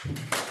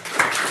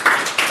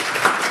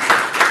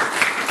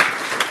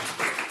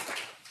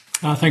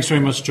 Thanks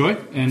very much, Joy,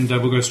 and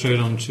we'll go straight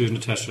on to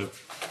Natasha.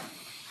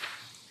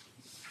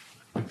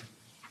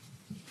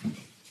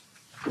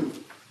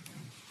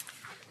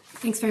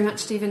 Thanks very much,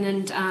 Stephen,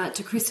 and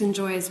to Chris and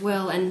Joy as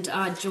well, and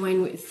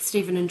join with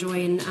Stephen and Joy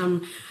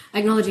in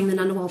acknowledging the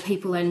Ngunnawal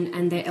people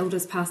and their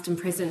elders past and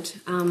present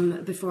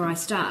before I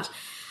start.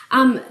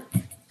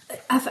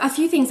 A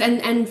few things,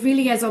 and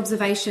really as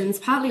observations,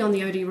 partly on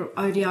the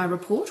ODI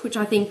report, which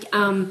I think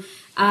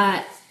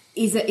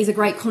is a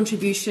great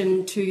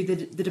contribution to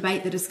the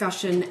debate, the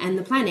discussion and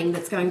the planning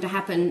that's going to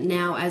happen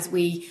now as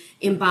we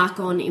embark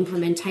on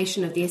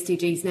implementation of the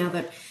SDGs. Now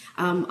that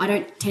I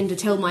don't tend to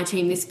tell my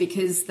team this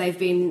because they've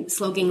been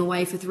slogging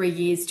away for 3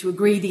 years to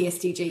agree the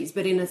SDGs,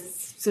 but in a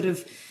sort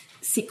of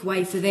sick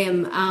way for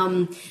them,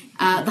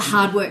 the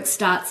hard work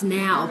starts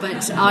now.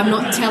 But I'm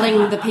not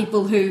telling the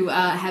people who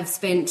have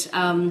spent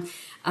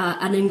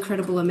an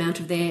incredible amount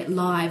of their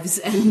lives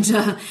and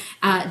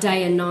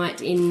day and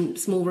night in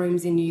small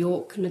rooms in New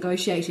York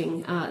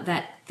negotiating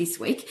that this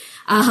week.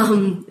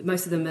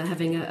 Most of them are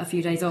having a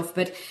few days off.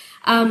 But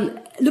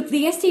look,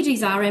 the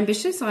SDGs are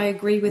ambitious. I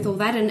agree with all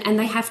that. And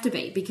they have to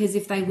be, because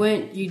if they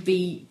weren't, you'd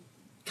be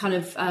kind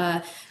of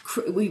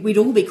we'd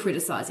all be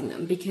criticising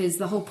them, because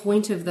the whole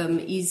point of them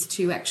is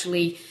to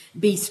actually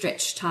be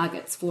stretch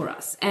targets for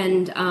us.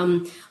 And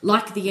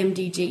like the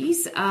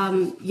MDGs,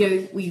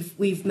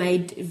 we've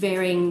made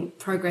varying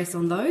progress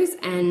on those,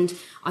 and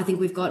I think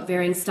we've got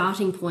varying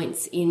starting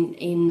points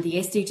in the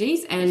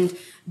SDGs and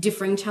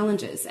differing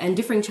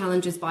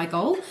challenges by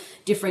goal,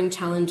 differing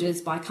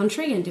challenges by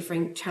country, and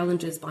differing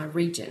challenges by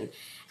region.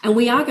 And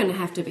we are going to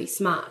have to be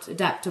smart,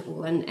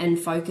 adaptable and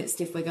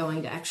focused if we're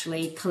going to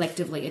actually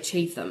collectively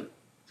achieve them.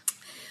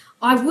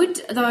 I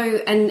would, though,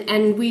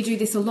 and we do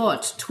this a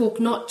lot, talk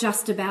not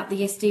just about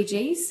the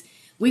SDGs,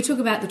 we talk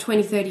about the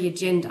 2030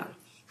 agenda,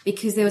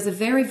 because there was a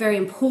very, very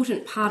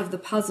important part of the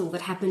puzzle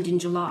that happened in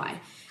July,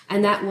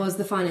 and that was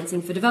the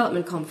Financing for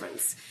Development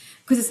conference.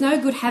 Because it's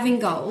no good having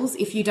goals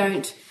if you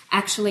don't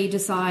actually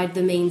decide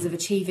the means of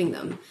achieving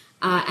them.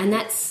 And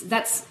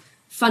that's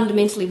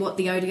fundamentally what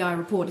the ODI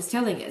report is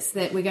telling us,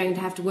 that we're going to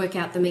have to work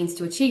out the means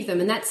to achieve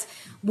them. And that's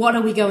what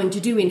are we going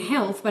to do in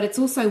health, but it's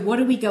also what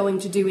are we going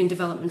to do in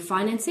development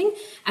financing,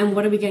 and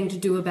what are we going to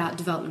do about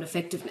development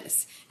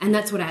effectiveness. And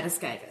that's what Addis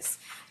gave us.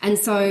 And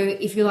so,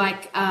 if you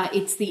like,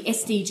 it's the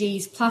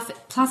SDGs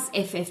plus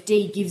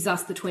FFD gives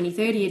us the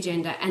 2030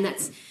 agenda, and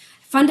that's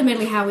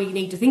fundamentally how we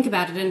need to think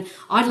about it. And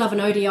I'd love an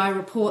ODI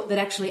report that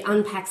actually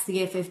unpacks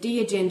the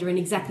FFD agenda in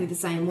exactly the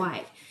same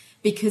way,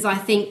 because I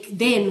think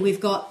then we've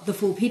got the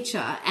full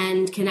picture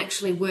and can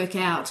actually work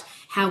out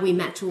how we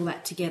match all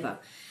that together.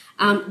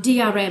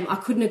 DRM, I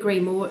couldn't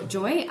agree more,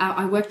 Joy.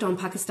 I worked on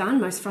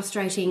Pakistan. Most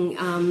frustrating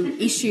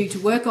issue to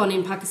work on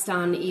in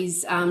Pakistan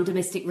is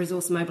domestic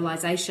resource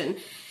mobilisation.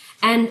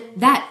 And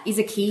that is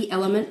a key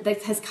element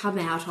that has come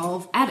out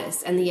of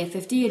Addis and the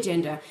FFD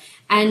agenda.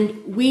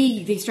 And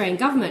we, the Australian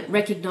government,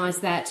 recognise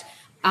that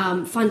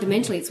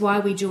fundamentally it's why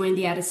we joined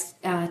the Addis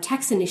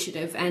tax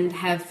initiative and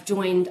have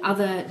joined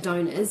other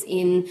donors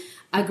in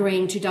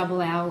agreeing to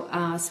double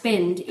our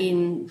spend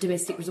in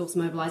domestic resource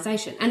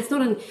mobilisation. And it's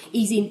not an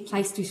easy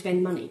place to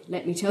spend money,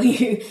 let me tell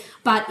you.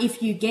 But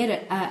if you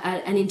get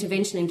an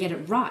intervention and get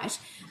it right,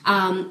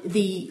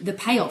 the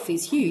payoff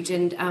is huge.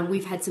 And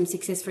we've had some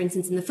success, for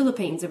instance, in the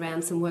Philippines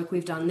around some work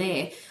we've done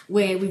there,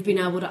 where we've been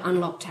able to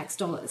unlock tax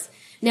dollars.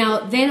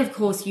 Now, then, of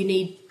course, you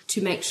need to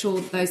make sure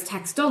that those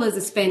tax dollars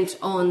are spent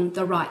on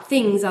the right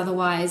things,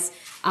 otherwise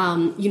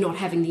you're not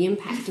having the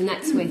impact. And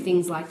that's where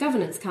things like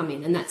governance come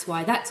in, and that's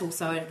why that's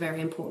also a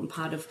very important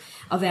part of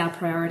our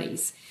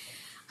priorities.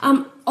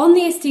 On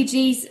the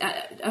SDGs,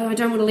 I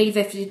don't want to leave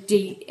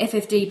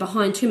FFD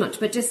behind too much,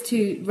 but just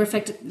to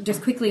reflect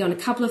just quickly on a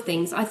couple of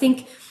things. I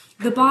think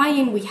the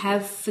buy-in we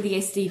have for the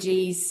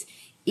SDGs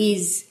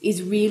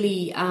is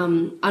really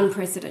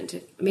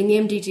unprecedented. I mean, the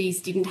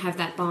MDGs didn't have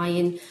that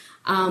buy-in.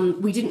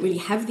 We didn't really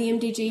have the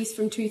MDGs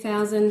from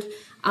 2000,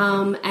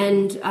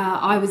 and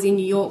I was in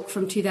New York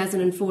from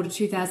 2004 to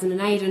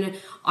 2008, and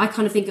I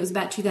kind of think it was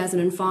about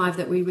 2005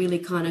 that we really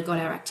kind of got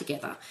our act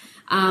together.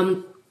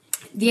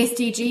 The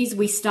SDGs,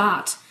 we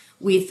start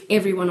with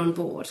everyone on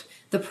board.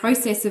 The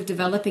process of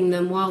developing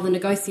them, while the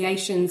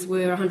negotiations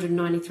were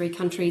 193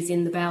 countries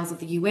in the bowels of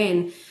the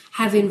UN,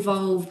 have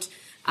involved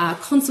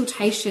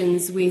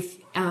consultations with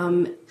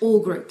all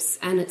groups,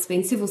 and it's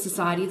been civil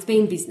society, it's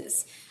been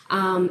business.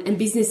 And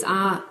business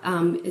are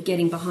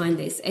getting behind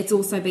this. It's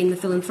also been the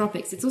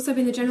philanthropics. It's also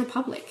been the general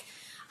public.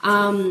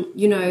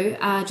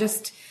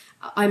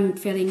 I'm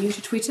fairly new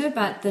to Twitter,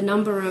 but the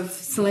number of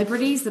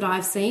celebrities that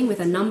I've seen with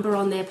a number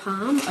on their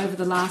palm over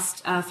the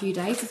last few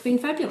days has been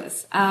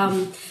fabulous.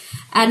 And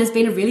has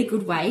been a really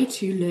good way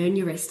to learn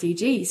your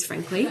SDGs,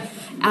 frankly.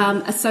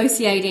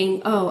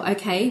 Associating,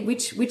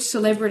 which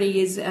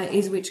celebrity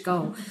is which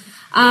goal.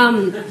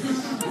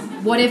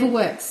 Whatever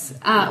works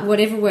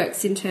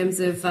in terms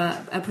of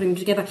putting them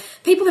together.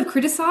 People have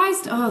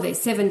criticised,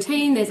 there's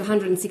 17, there's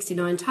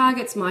 169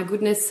 targets, my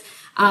goodness.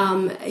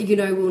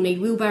 We'll need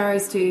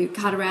wheelbarrows to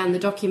cart around the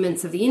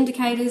documents of the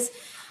indicators.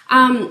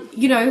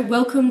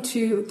 Welcome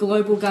to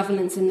global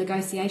governance and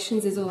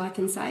negotiations is all I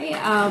can say,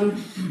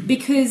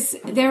 because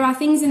there are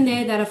things in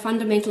there that are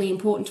fundamentally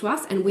important to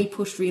us and we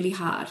push really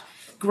hard.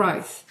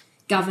 Growth,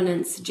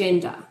 governance,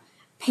 gender,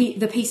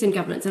 the peace and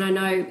governance. And I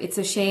know it's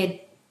a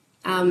shared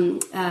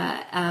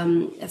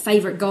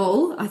favourite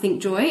goal, I think,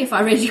 Joy, if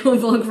I read your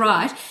blog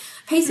right.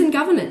 Peace and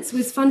governance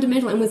was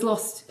fundamental and was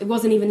lost. It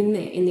wasn't even in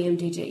there in the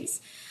MDGs.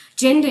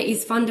 Gender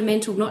is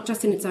fundamental, not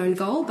just in its own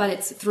goal, but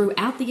it's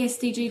throughout the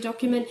SDG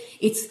document.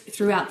 It's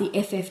throughout the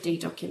FFD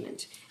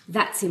document.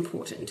 That's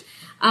important.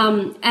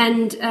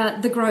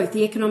 The growth,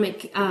 the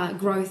economic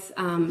growth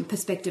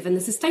perspective and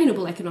the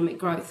sustainable economic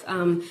growth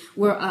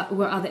were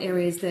other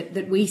areas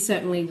that we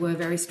certainly were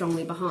very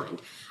strongly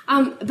behind.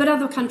 But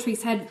other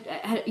countries there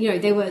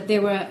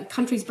were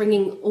countries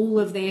bringing all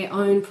of their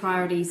own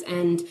priorities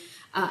and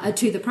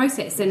to the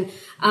process. And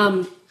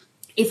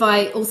if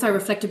I also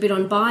reflect a bit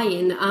on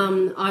buy-in,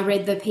 I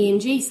read the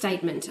PNG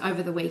statement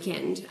over the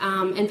weekend,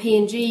 and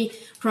PNG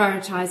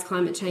prioritised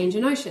climate change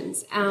and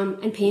oceans.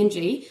 And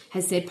PNG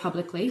has said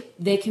publicly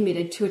they're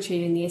committed to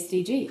achieving the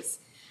SDGs.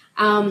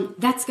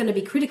 That's going to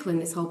be critical in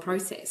this whole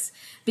process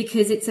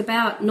because it's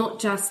about not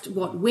just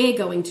what we're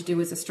going to do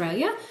as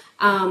Australia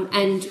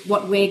and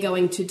what we're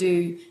going to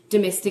do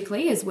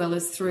domestically as well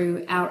as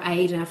through our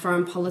aid and our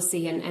foreign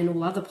policy and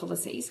all other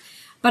policies,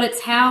 but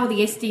it's how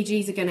the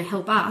SDGs are going to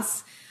help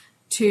us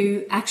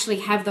to actually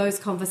have those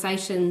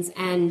conversations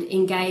and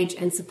engage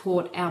and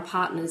support our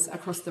partners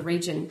across the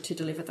region to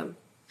deliver them.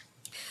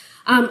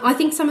 I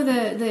think some of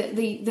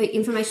the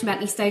information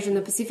about East Asia and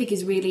the Pacific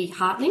is really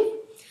heartening,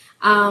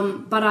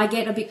 but I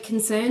get a bit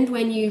concerned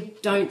when you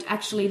don't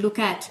actually look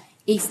at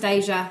East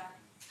Asia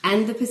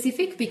and the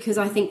Pacific because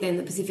I think then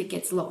the Pacific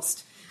gets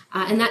lost.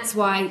 And that's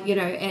why,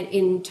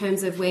 in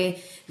terms of where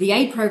the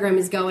aid program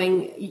is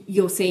going,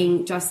 you're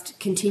seeing just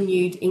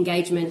continued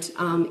engagement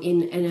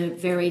in a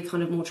very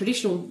kind of more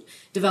traditional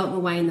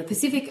development way in the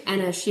Pacific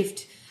and a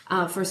shift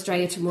for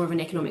Australia to more of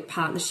an economic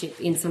partnership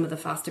in some of the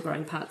faster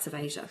growing parts of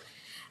Asia.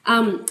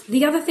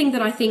 The other thing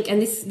that I think,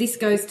 and this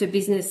goes to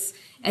business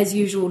as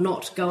usual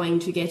not going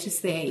to get us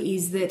there,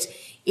 is that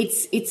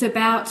it's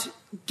about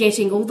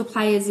getting all the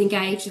players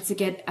engaged. It's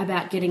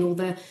about getting all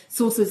the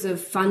sources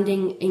of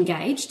funding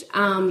engaged.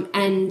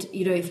 And,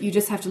 if you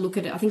just have to look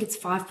at it, I think it's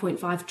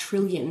 5.5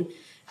 trillion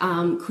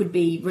could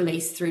be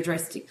released through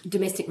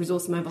domestic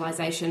resource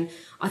mobilisation.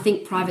 I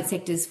think private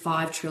sector's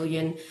 5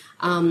 trillion.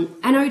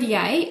 And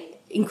ODA,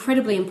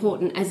 incredibly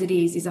important as it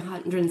is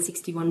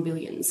 161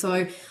 billion.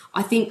 So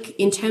I think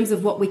in terms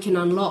of what we can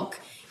unlock,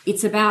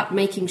 it's about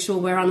making sure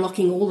we're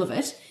unlocking all of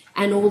it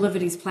and all of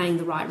it is playing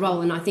the right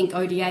role. And I think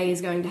ODA is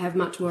going to have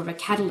much more of a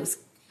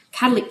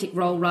catalytic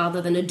role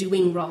rather than a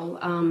doing role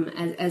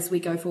as we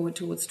go forward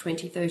towards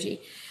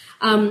 2030.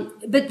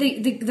 But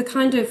the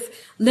kind of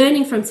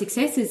learning from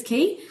success is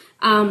key,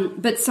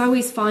 but so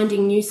is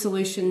finding new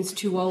solutions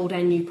to old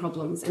and new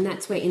problems. And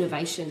that's where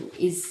innovation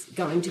is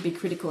going to be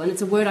critical. And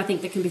it's a word I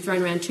think that can be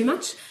thrown around too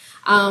much.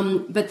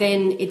 But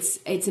then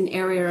it's an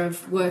area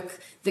of work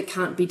that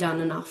can't be done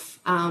enough.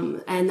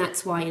 And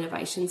that's why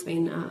innovation's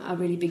been a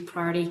really big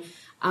priority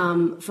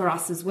for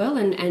us as well,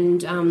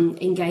 and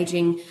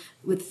engaging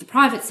with the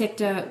private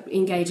sector,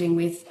 engaging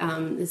with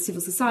the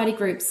civil society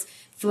groups,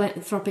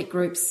 philanthropic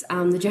groups,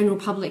 the general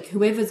public,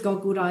 whoever's got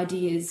good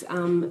ideas,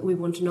 we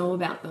want to know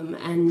about them,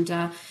 and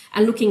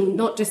looking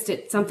not just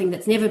at something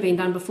that's never been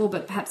done before,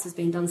 but perhaps has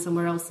been done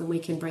somewhere else, and we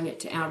can bring it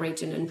to our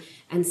region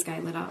and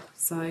scale it up.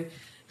 So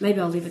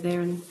maybe I'll leave it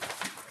there, and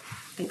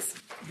thanks.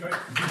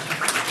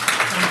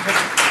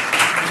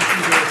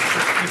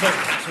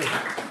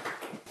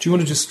 Do you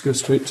want to just go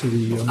straight to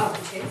the...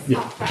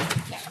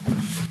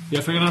 Yeah,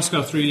 if I can ask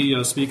our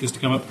three speakers to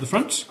come up to the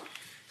front.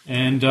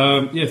 And,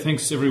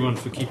 thanks everyone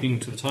for keeping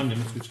to the time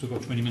limits. We've still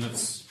got 20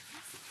 minutes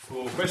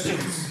for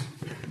questions.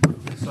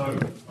 So,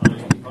 I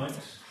invite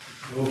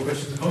your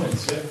questions and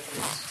comments.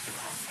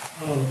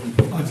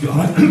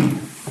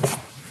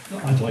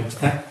 I'd like to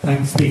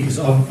thank the speakers.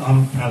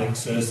 I'm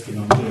Alex Erskine.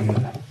 I'm doing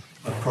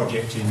a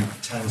project in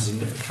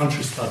Tanzania, a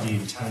country study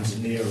in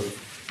Tanzania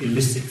of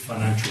illicit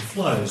financial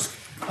flows.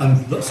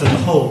 And so the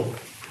whole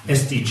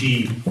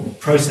SDG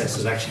process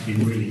has actually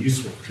been really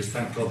useful because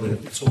thank God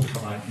that it's all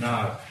come out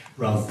now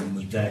rather than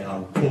the day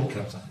our report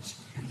comes out. So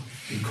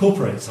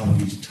incorporate some of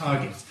these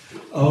targets.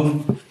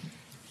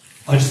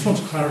 I just want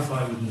to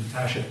clarify with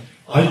Natasha.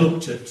 I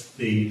looked at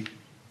the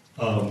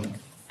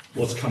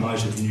what's come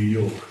out of New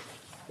York,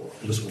 or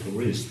at least what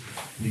there is.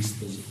 At least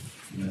there's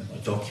a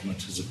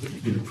document has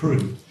been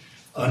approved.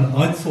 And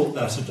I thought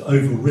that had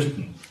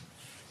overwritten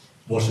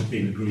what had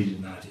been agreed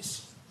in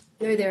Addis.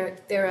 No,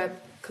 they're a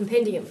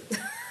compendium.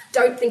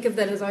 Don't think of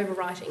that as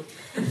overwriting.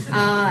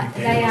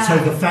 They are...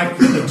 So the fact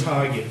that the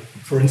target,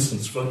 for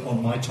instance,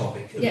 on my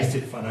topic,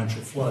 illicit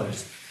financial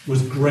flows,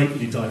 was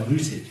greatly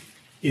diluted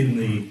in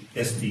the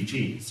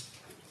SDGs,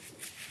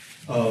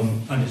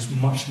 and it's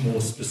much more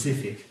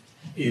specific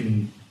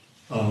in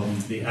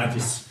the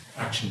Addis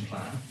action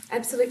plan.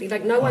 Absolutely.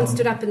 Like, no one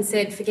stood up and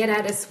said, forget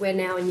Addis, we're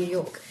now in New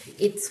York.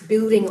 It's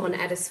building on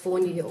Addis for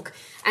New York.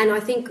 And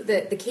I think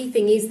that the key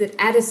thing is that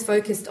Addis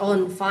focused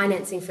on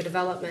financing for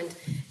development,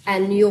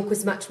 and New York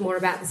was much more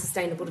about the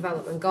Sustainable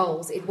Development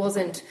Goals. It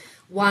wasn't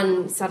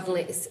one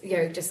suddenly,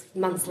 just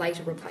months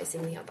later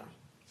replacing the other.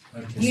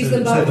 Okay.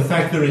 So the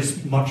fact there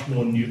is much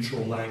more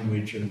neutral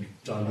language and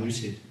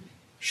diluted,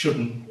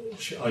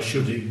 I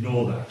should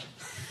ignore that.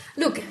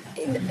 Look,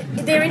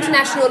 they're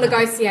international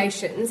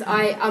negotiations.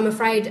 I'm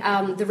afraid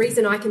the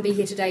reason I can be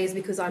here today is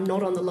because I'm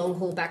not on the long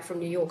haul back from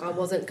New York.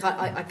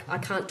 I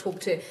can't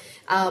talk to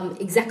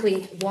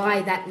exactly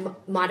why that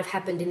might have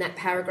happened in that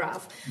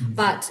paragraph.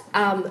 But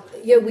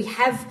we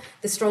have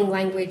the strong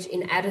language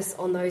in Addis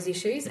on those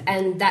issues,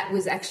 and that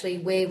was actually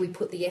where we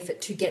put the effort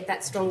to get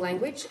that strong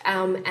language,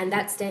 and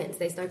that stands.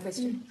 There's no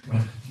question.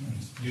 Right.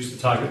 Use the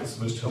target that's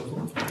most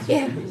helpful.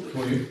 Yeah.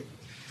 For you.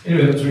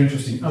 Anyway, that was very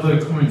interesting. Other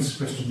comments,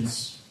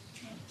 questions?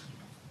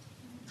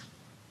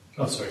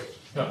 Oh, sorry.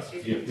 Oh,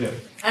 yeah.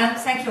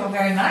 Thank you all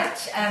very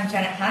much. I'm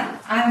Janet Hunt.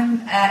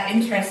 I'm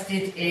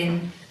interested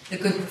in the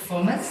good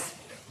performers,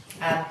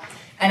 and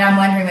I'm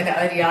wondering whether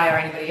ODI or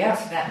anybody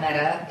else, for that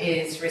matter,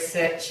 is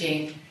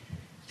researching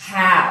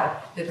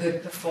how the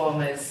good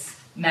performers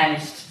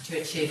managed to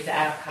achieve the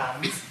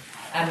outcomes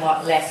and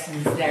what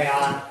lessons there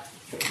are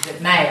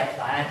that may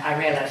apply. I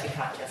realise you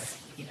can't just,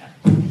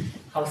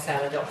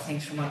 wholesale adopt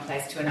things from one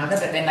place to another,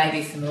 but there may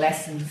be some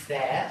lessons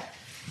there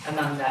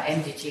among the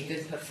MDG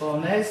good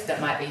performers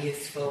that might be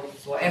useful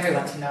for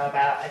everyone to know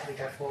about as we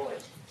go forward.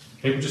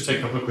 Okay, we'll just take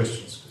a couple of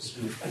questions.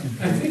 I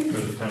think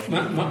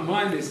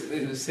mine is,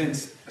 in a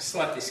sense, a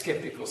slightly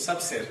sceptical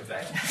subset of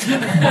that.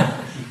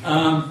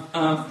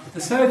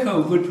 The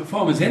so-called good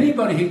performers,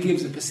 anybody who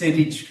gives a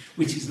percentage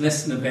which is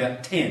less than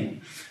about 10,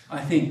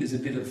 I think there's a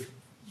bit of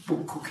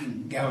book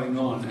cooking going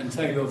on. And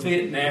so your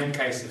Vietnam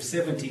case of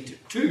 70 to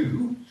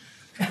 2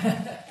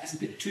 is a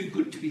bit too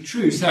good to be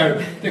true.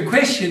 So the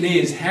question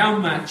is, how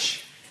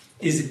much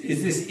is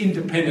this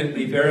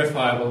independently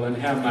verifiable and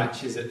how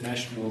much is it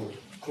national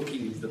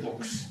cooking of the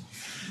books?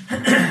 I'll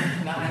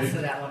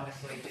answer that one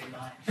before you do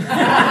mine.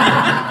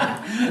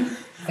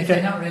 If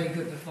they're not really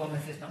good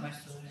performers, there's not much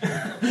to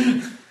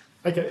learn.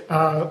 Okay,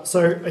 well,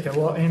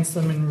 I'll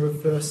answer them in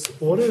reverse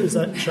order. Is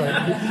that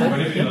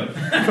Whatever you like.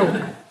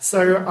 Cool.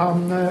 So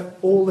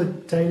all the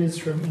data is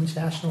from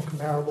international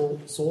comparable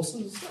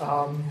sources,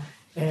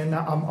 and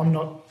I'm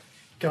not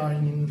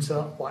going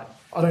into,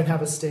 I don't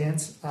have a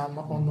stance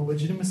on the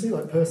legitimacy,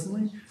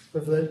 personally,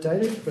 of the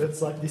data, but it's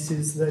this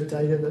is the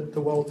data that the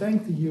World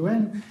Bank, the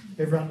UN,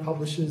 everyone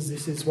publishes.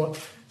 This is what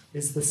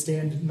is the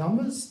standard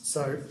numbers.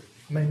 So,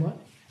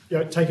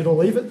 take it or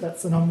leave it.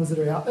 That's the numbers that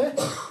are out there.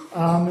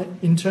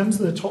 In terms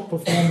of the top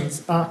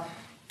performers, I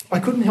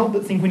couldn't help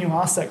but think when you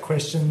asked that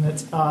question that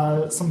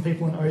some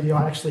people in ODI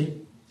actually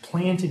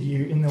planted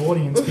you in the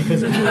audience,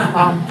 because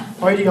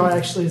ODI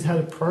actually has had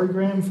a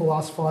program for the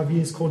last 5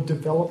 years called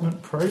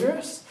Development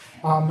Progress,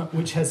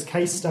 which has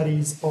case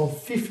studies of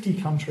 50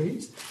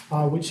 countries,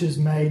 which has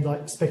made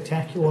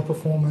spectacular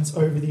performance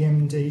over the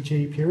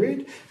MDG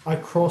period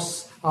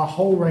across a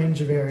whole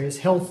range of areas: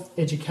 health,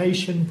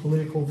 education,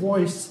 political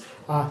voice,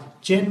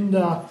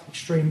 gender,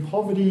 extreme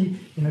poverty,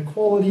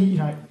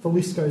 inequality, the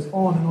list goes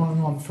on and on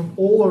and on, from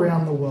all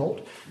around the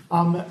world.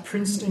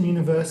 Princeton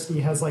University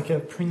has a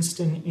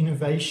Princeton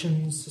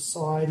Innovation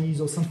Societies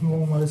or something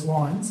along those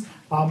lines,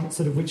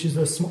 which is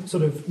a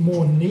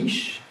more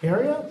niche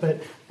area,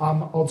 but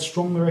I'd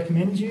strongly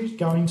recommend you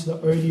going to the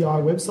ODI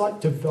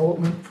website,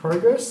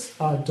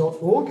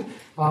 developmentprogress.org.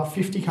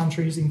 50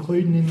 countries,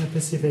 including in the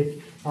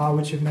Pacific,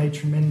 which have made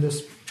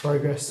tremendous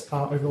progress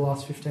over the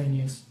last 15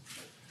 years.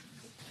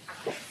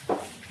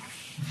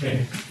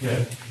 Okay,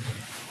 yeah.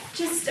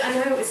 I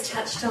know it was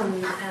touched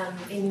on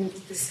in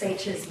the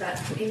speeches, but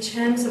in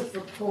terms of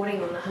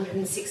reporting on the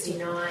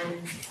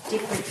 169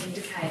 different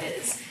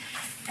indicators,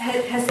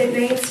 has there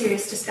been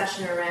serious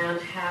discussion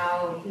around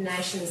how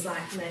nations in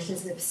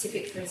the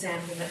Pacific, for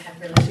example, that have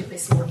relatively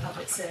small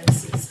public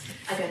services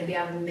are going to be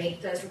able to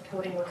meet those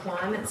reporting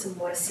requirements, and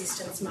what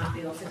assistance might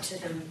be offered to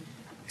them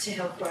to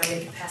help grow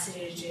their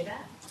capacity to do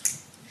that?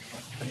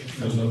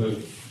 There's another.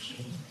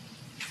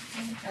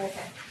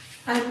 Okay.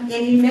 And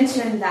you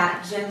mentioned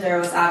that gender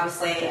was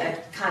obviously a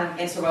kind of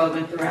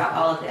interwoven throughout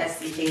all of the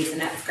SDGs,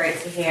 and that's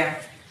great to hear.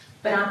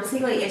 But I'm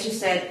particularly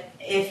interested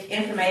if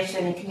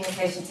information and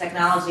communication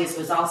technologies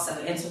was also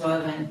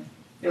interwoven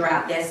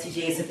throughout the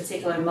SDGs, in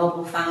particular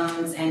mobile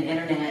phones and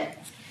internet.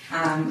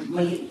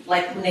 When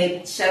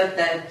they showed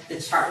the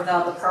chart with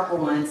all the purple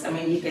ones,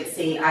 you could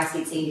see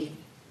ICT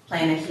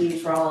playing a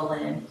huge role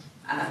in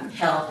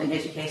health and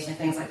education,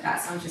 things like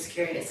that. So I'm just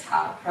curious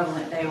how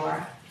prevalent they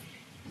were.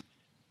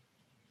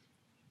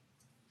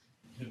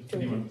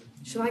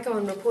 Shall I go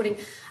on reporting?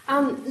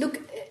 Look,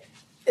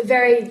 a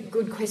very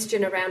good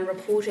question around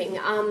reporting.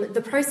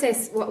 The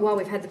process, while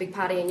we've had the big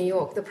party in New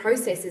York, the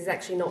process is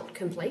actually not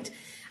complete.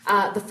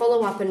 The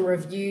follow-up and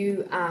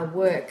review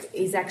work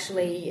is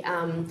actually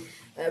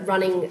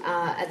running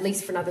at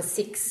least for another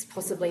 6,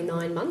 possibly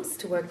 9 months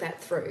to work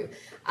that through.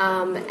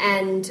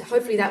 And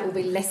hopefully that will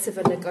be less of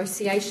a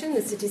negotiation.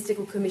 The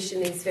Statistical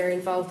Commission is very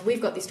involved.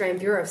 We've got the Australian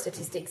Bureau of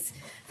Statistics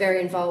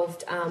very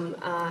involved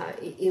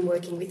in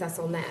working with us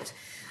on that.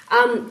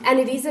 And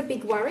it is a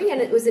big worry,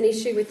 and it was an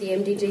issue with the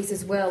MDGs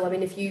as well. I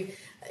mean, if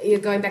you're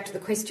going back to the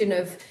question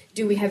of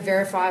do we have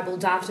verifiable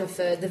data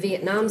for the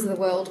Vietnams of the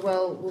world,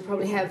 well, we'll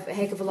probably have a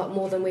heck of a lot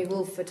more than we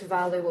will for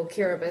Tuvalu or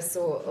Kiribati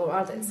or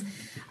others.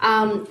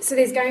 So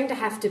there's going to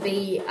have to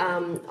be,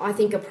 I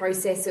think, a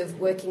process of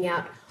working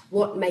out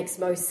what makes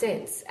most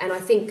sense. And I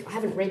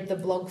haven't read the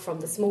blog from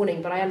this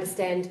morning, but I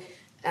understand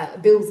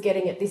Bill's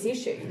getting at this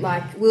issue.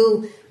 Like,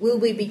 will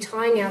we be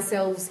tying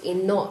ourselves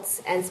in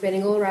knots and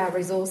spending all our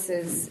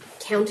resources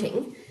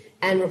counting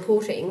and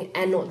reporting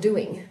and not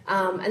doing?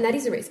 And that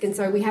is a risk. And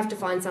so we have to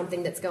find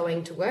something that's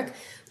going to work.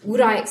 Would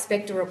I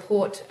expect a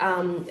report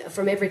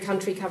from every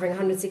country covering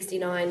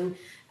 169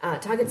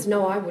 targets?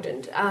 No, I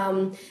wouldn't.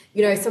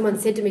 Someone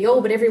said to me,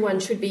 but everyone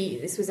should be,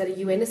 this was at a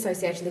UN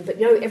association thing, but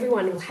no,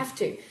 everyone will have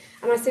to.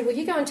 And I said, well,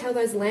 you go and tell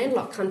those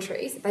landlocked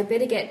countries they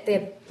better get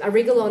a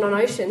wriggle on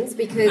oceans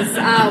because,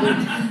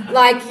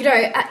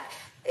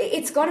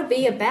 it's got to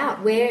be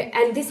about where,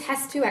 and this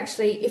has to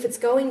actually, if it's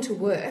going to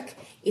work,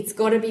 it's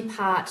got to be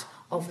part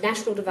of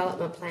national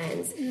development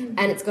plans, and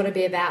it's got to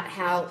be about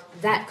how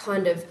that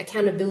kind of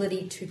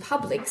accountability to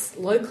publics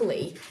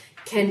locally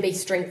can be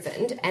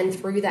strengthened, and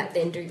through that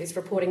then do this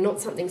reporting, not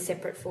something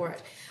separate for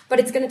it. But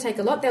it's going to take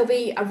a lot. There'll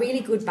be a really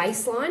good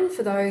baseline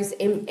for those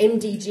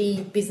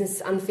MDG business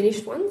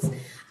unfinished ones.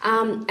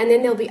 And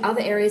then there'll be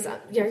other areas,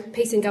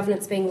 peace and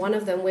governance being one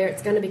of them, where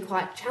it's going to be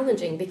quite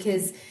challenging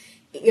because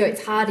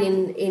it's hard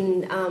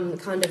in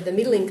kind of the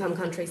middle income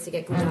countries to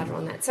get good data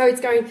on that. So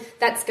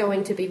that's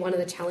going to be one of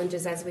the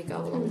challenges as we go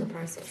along the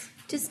process.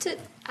 Just to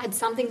add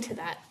something to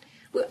that,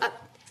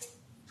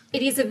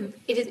 it is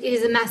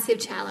a massive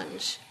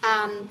challenge,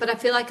 but I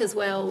feel like as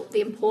well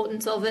the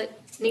importance of it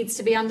needs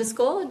to be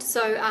underscored.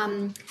 So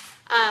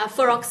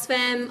for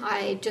Oxfam,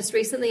 I just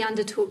recently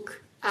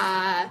undertook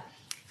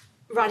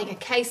writing a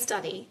case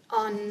study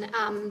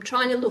on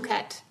trying to look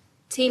at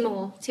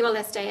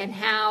Timor-Leste and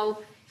how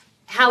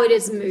it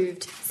has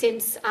moved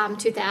since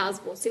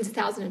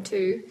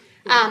 2002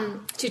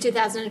 to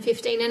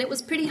 2015, and it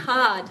was pretty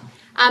hard.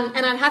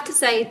 And I'd have to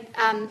say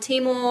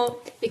Timor,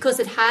 because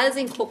it has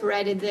did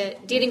incorporate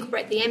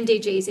the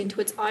MDGs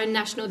into its own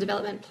national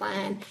development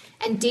plan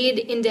and did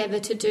endeavour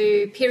to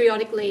do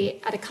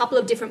periodically at a couple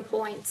of different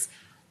points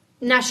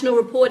national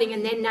reporting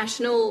and then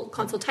national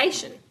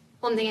consultation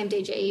on the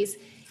MDGs,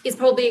 is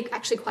probably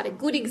actually quite a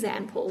good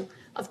example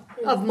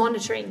of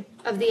monitoring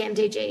of the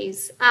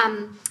MDGs.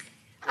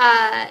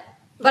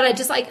 But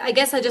I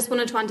guess I just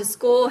wanted to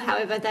underscore,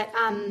 however, that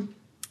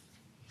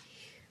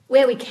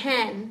where we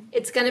can,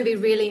 it's going to be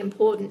really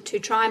important to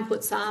try and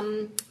put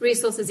some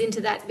resources into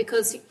that,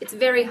 because it's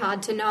very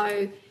hard to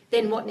know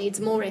then what needs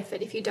more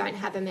effort if you don't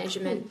have a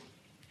measurement.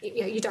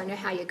 You don't know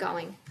how you're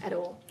going at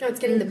all. No, it's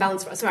getting the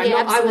balance right. Sorry,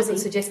 Yeah, I wasn't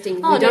suggesting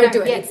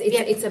do it.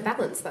 It's a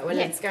balance, though, and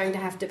it's going to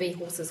have to be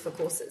horses for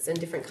courses, and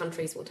different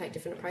countries will take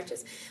different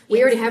approaches.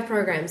 We already have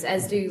programs,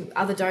 as do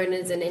other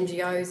donors and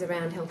NGOs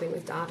around helping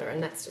with data,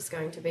 and that's just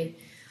going to be,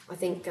 I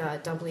think,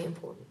 doubly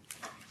important.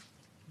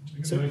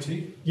 So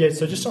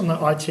just on the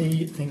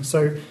IT thing,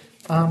 so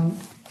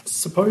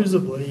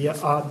supposedly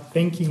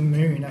Ban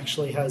Ki-moon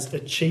actually has a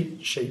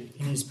cheat sheet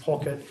in his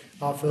pocket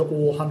for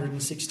all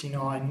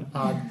 169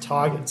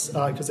 targets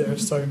because there are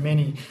so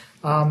many.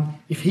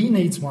 If he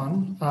needs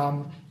one,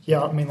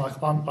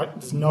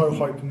 there's no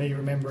hope of me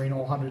remembering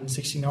all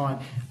 169.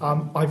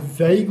 I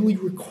vaguely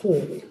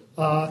recall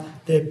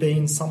there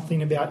being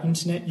something about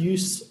internet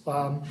use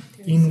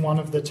in one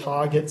of the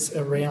targets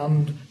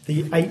around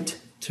the 8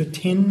 to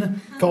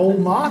 10 goal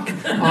mark.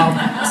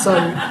 So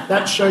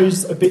that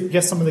shows a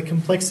bit, some of the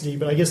complexity,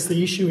 but I guess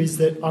the issue is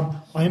that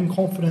I am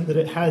confident that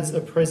it has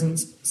a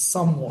presence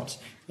somewhat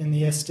in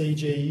the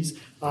SDGs,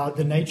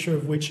 the nature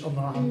of which I'm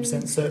not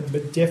 100% certain,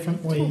 but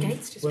definitely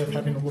worth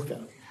having a look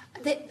at.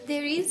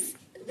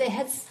 There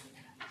has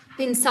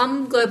been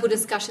some global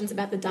discussions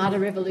about the data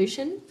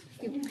revolution.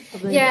 And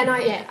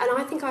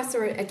I think I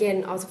saw it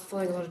again. I was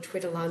following a lot of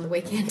Twitter on the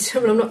weekend,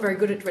 but I'm not very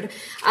good at Twitter.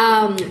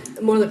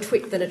 More of a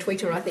twit than a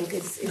tweeter, I think,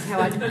 is how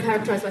I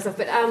characterise myself.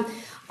 But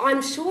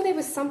I'm sure there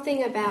was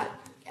something about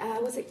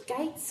was it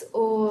Gates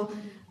or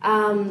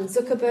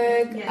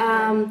Zuckerberg?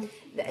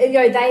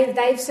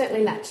 They've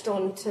certainly latched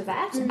on to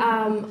that.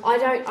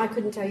 I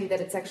couldn't tell you that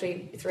it's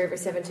actually 3 over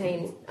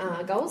 17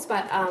 goals,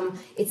 but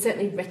it's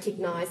certainly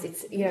recognised.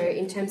 It's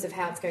in terms of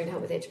how it's going to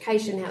help with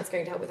education, how it's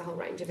going to help with a whole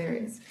range of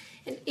areas.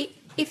 And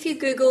if you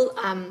Google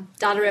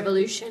data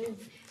revolution,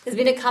 there's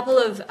been a couple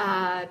of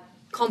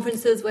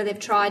conferences where they've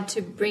tried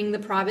to bring the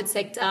private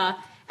sector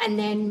and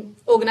then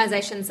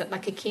organisations that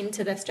like akin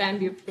to the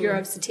Australian Bureau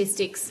of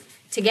Statistics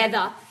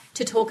together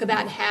to talk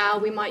about how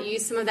we might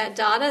use some of that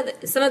data.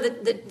 Some of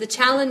the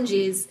challenge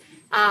is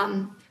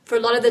for a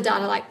lot of the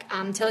data, like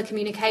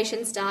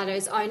telecommunications data,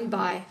 is owned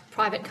by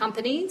private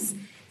companies.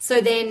 So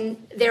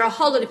then there are a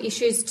whole lot of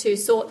issues to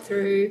sort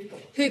through: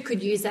 who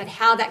could use that,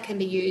 how that can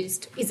be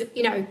used. Is it,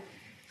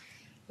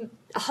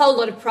 a whole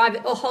lot of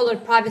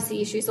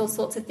privacy issues, all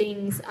sorts of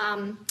things.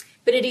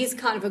 But it is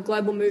kind of a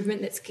global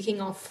movement that's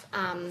kicking off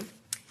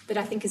that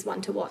I think is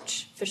one to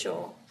watch for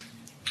sure.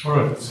 All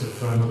right,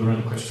 so another round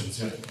of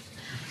questions, yeah.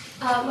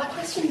 My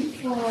question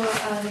for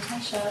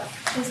Natasha: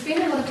 there's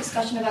been a lot of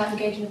discussion about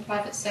engaging the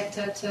private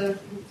sector to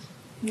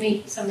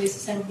meet some of these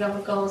sustainable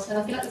development goals, and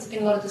I feel like there's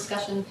been a lot of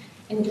discussion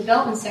in the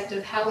development sector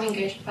of how we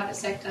engage the private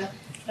sector.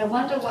 And I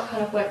wonder what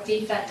kind of work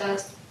DFAT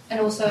does, and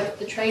also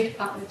the Trade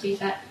Department of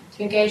DFAT,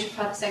 to engage the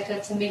private sector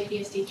to meet the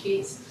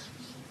SDGs.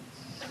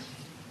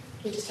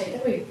 Can you just take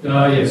that away?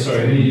 Yeah,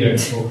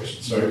 sorry, more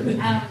questions, sorry.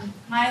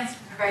 Mine's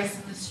a very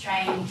similar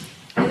strain.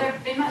 Has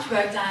there been much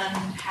work done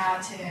on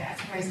how to, I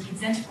suppose,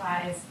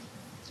 incentivise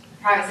the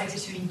private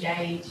sector to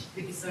engage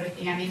with this sort of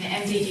thing? I mean, the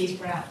MDGs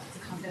brought out the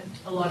concept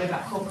a lot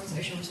about corporate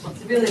social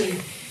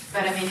responsibility,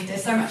 but I mean, if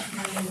there's so much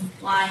money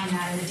lying in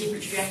that and the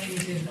different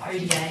trajectories of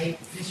ODA in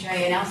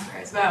Australia and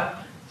elsewhere as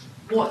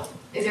well,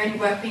 is there any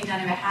work being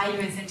done about how you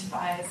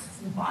incentivise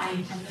some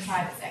buying from the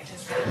private sector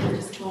so that you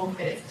just talk,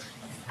 but it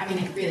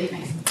really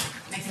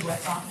makes it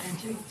worthwhile for them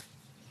too?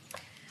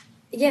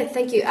 Yeah,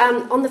 thank you.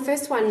 On the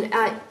first one,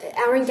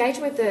 our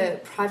engagement with the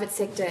private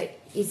sector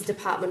is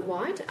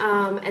department-wide,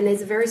 and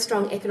there's a very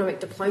strong economic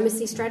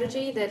diplomacy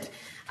strategy that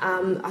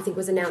I think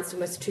was announced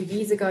almost 2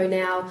 years ago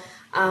now.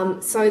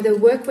 So the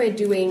work we're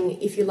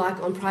doing, if you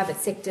like, on private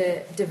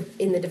sector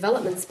in the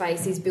development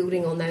space is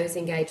building on those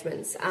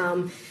engagements.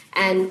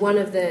 And one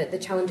of the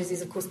challenges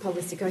is, of course,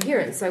 policy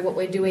coherence. So what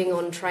we're doing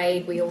on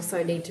trade, we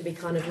also need to be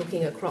kind of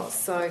looking across.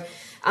 So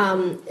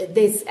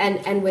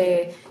and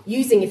we're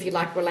using, if you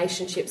like,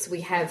 relationships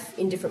we have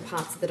in different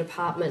parts of the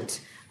department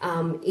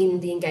in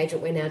the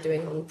engagement we're now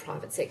doing on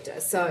private sector.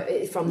 So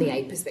from the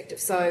aid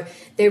perspective, so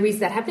there is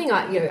that happening.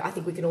 I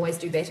think we can always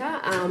do better.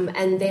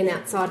 And then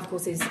outside, of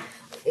course, is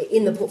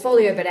in the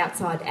portfolio, but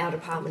outside our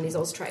department is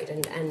Austrade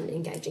and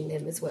engaging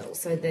them as well.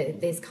 So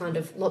there's kind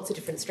of lots of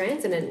different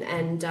strands,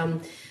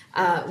 and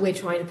we're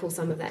trying to pull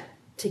some of that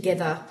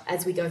together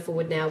as we go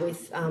forward now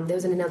with there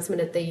was an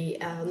announcement at the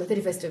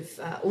 31st of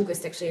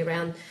August actually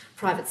around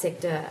private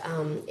sector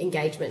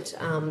engagement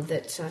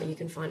that you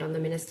can find on the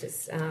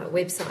Minister's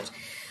website.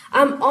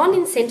 On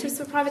incentives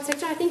for private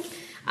sector, I think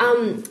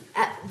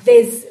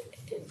there's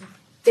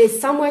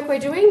some work we're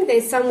doing,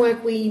 there's some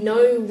work we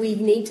know we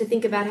need to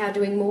think about how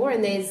doing more,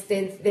 and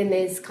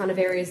there's kind of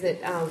areas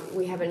that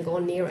we haven't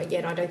gone near it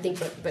yet, I don't think,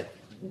 but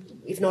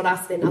if not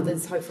us, then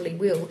others hopefully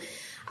will.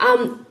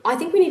 I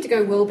think we need to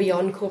go well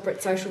beyond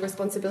corporate social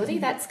responsibility.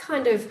 That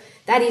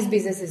is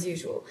business as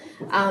usual.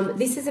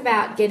 This is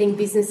about getting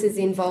businesses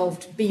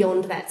involved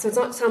beyond that. So it's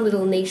not some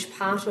little niche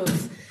part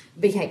of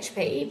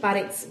BHP, but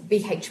it's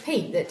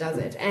BHP that does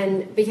it.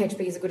 And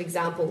BHP is a good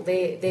example.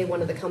 They're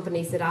one of the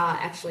companies that are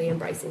actually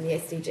embracing the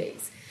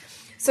SDGs.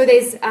 So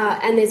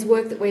there's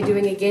work that we're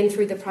doing again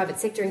through the private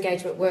sector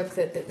engagement work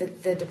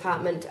that the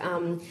department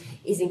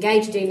is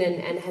engaged in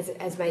and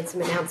has made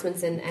some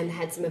announcements and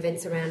had some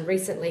events around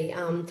recently.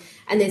 And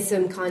there's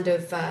some kind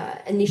of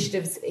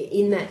initiatives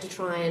in that to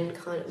try and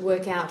kind of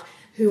work out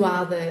who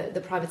are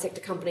the private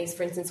sector companies,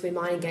 for instance, we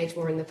might engage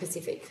more in the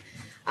Pacific.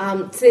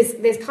 So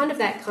there's kind of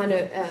that kind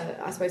of,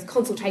 I suppose,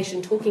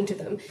 consultation, talking to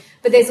them.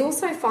 But there's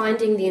also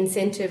finding the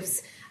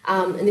incentives,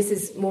 and this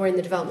is more in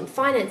the development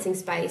financing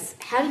space,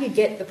 how do you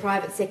get the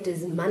private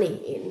sector's money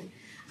in?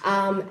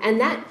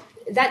 And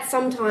that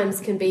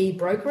sometimes can be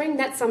brokering,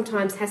 that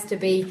sometimes has to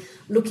be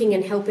looking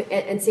and helping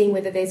and seeing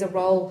whether there's a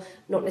role,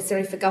 not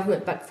necessarily for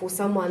government, but for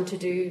someone to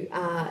do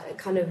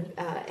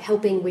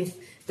helping with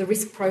the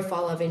risk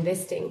profile of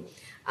investing.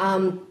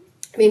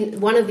 I mean,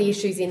 one of the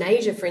issues in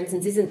Asia, for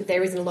instance, isn't that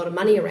there isn't a lot of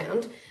money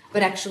around,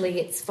 but actually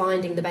it's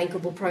finding the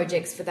bankable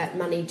projects for that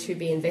money to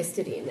be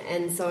invested in.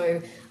 And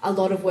so a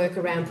lot of work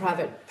around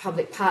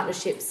private-public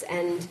partnerships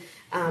and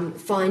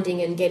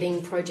finding and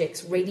getting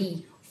projects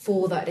ready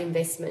for that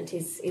investment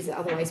is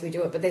other ways we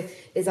do it. But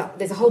there's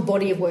a whole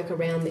body of work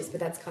around this, but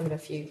that's kind of a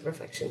few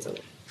reflections on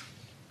it.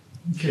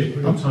 Okay,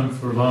 we've got time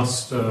for a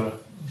last...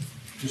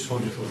 just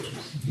hold your thoughts.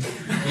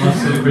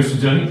 Last set of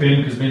questions. I think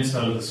Ben, because Ben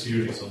started the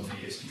series on the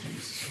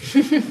SDGs.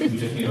 We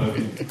definitely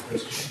open the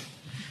question.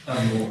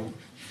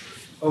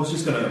 I was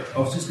just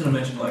gonna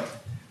mention, like,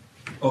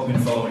 I've been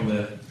following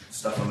the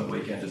stuff on the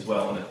weekend as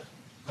well, and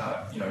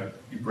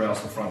you browse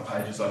the front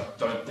pages. I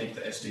don't think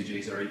the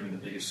SDGs are even the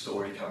biggest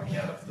story coming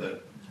out of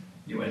the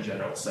UN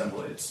General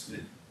Assembly. It's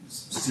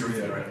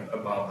Syria and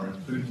Obama and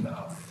Putin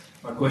are.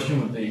 My question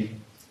would be,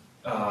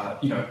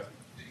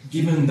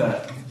 given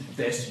that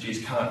the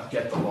SDGs can't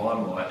get the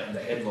limelight and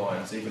the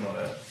headlines even on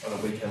a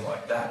weekend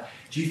like that,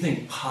 do you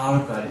think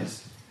part of that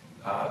is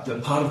the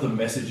part of the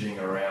messaging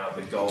around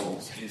the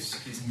goals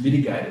is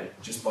mitigated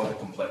just by the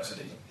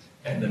complexity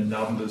and the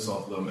numbers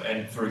of them.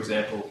 And for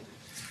example,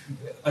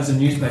 as a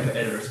newspaper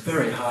editor, it's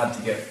very hard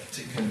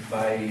to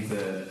convey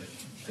the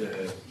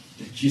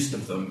gist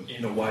of them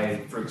in a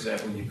way, for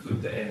example, you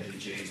could the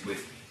MDGs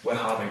with we're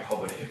halving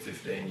poverty in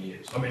 15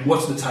 years. I mean,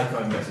 what's the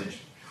take-home message?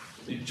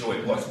 Joy,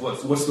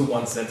 what's the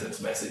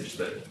one-sentence message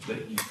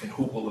that you can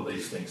hook all of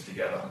these things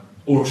together?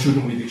 Or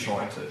shouldn't we be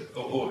trying to,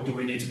 or do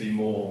we need to be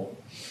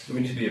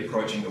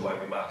approaching the way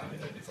we market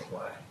in a different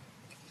way?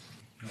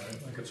 I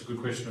think that's a good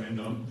question to end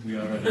on. We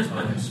are out of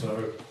time,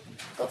 so...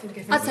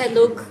 I'd say,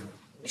 look,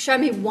 show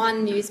me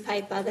one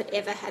newspaper that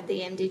ever had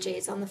the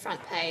MDGs on the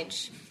front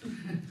page.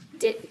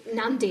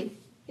 None did.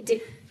 It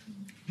did.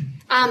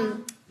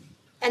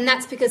 And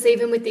that's because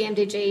even with the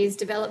MDGs,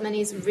 development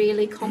is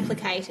really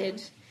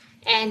complicated.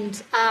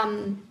 And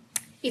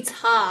it's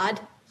hard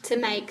to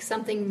make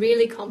something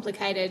really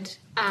complicated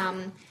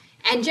and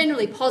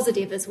generally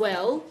positive as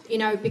well, you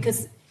know,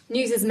 because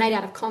news is made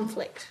out of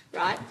conflict,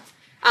 right?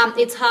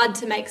 It's hard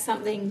to make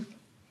something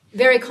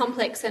very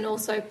complex and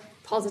also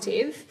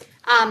positive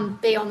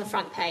be on the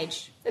front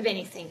page of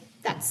anything.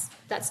 That's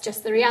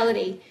just the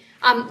reality.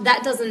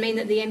 That doesn't mean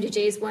that the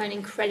MDGs weren't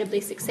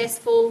incredibly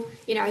successful.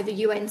 You know, the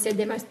UN said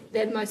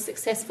they're the most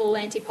successful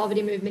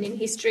anti-poverty movement in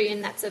history,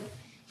 and that's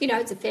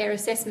it's a fair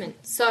assessment.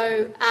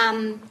 So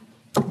I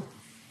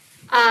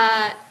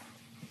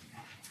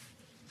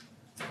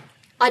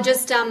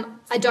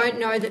don't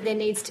know that there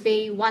needs to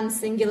be one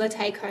singular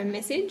take-home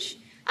message.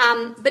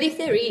 But if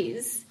there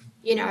is,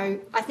 you know,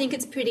 I think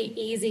it's pretty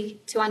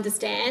easy to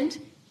understand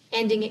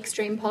ending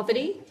extreme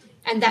poverty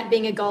and that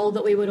being a goal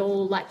that we would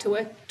all like to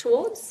work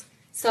towards.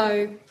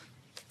 So,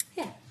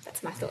 yeah,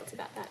 that's my thoughts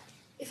about that.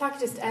 If I could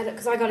just add,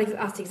 because I got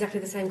asked exactly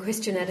the same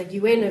question at a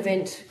UN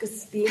event,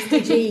 because the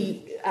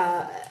SDG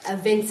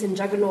events and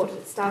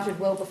juggernaut started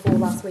well before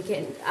last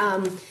weekend.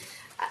 And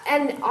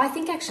I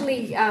think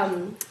actually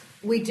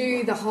we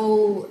do the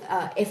whole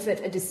effort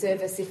a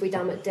disservice if we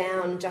dumb it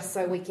down just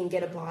so we can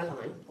get a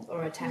byline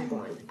or a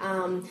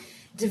tagline.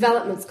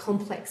 Development's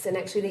complex, and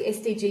actually the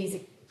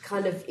SDGs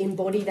kind of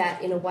embody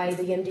that in a way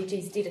the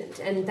MDGs didn't,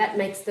 and that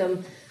makes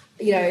them,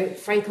 you know,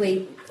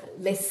 frankly,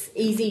 less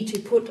easy to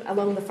put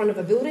along the front of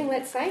a building,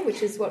 let's say,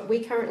 which is what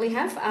we currently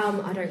have.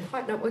 I don't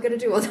quite know what we're going to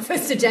do on the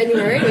 1st of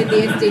January with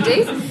the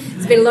SDGs.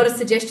 There's been a lot of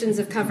suggestions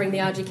of covering the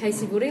RG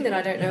Casey building that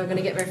I don't know are going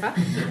to get very far.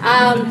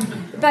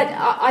 But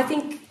I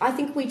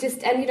think we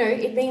just, and you know,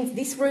 it means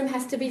this room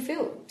has to be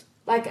filled.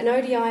 Like an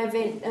ODI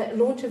event,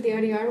 launch of the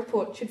ODI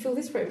report should fill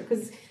this room,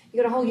 because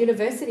you've got a whole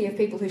university of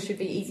people who should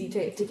be easy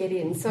to get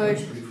in. So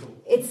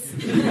it's,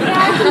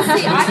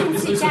 I can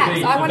see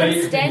gaps. I want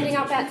them standing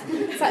up at,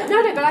 so,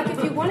 no, but like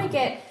if you want to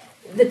get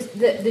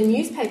the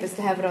newspapers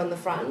to have it on the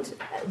front,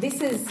 this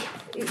is,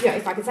 you know,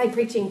 if I could say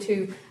preaching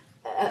to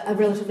a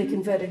relatively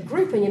converted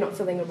group and you're not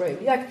filling a room.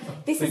 You're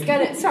like, this is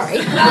going to... Sorry.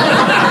 You're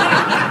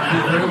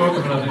very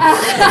welcome.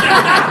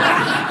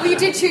 Well, you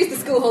did choose the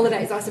school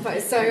holidays, I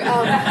suppose. So, but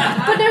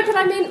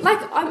I mean,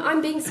 like,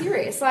 I'm being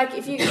serious. Like,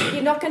 if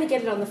you're not going to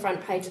get it on the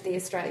front page of the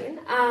Australian.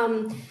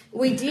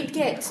 We did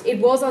get... It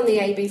was on the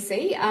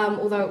ABC,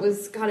 although it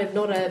was kind of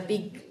not a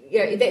big...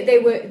 You know,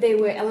 there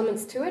were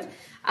elements to it.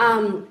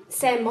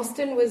 Sam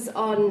Mostyn was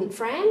on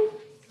Fran.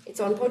 It's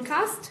on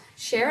podcast.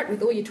 Share it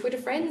with all your Twitter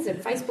friends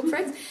and Facebook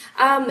friends.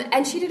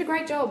 And she did a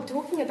great job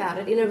talking about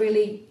it in a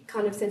really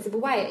kind of sensible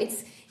way.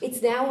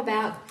 It's now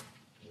about,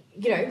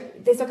 you know,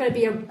 there's not going to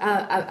be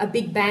a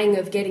big bang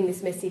of getting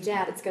this message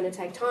out. It's going to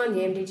take time.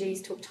 The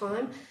MDGs took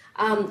time.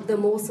 The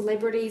more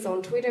celebrities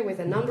on Twitter with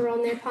a number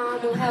on their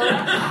palm will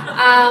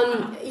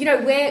help. You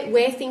know,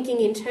 we're thinking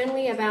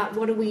internally about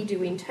what do we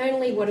do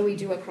internally, what do we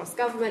do across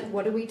government,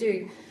 what do we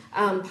do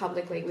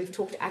publicly. We've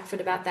talked to ACFID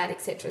about that,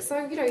 etc.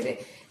 So, you know,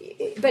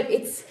 but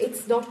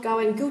it's not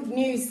going good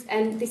news,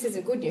 and this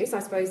isn't good news. I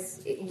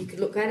suppose you could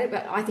look at it,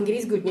 but I think it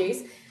is good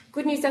news.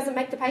 Good news doesn't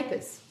make the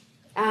papers.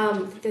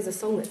 There's a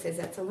song that says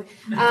that somewhere.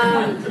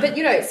 But,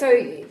 you know, so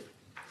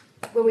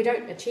when we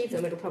don't achieve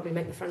them, it'll probably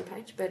make the front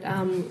page. But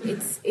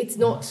it's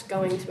not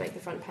going to make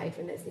the front page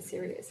when there's this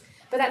serious.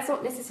 But that's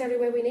not necessarily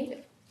where we need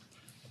it.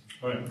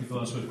 All right, people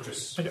answer with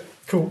Chris. Okay,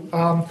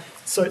 cool.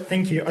 So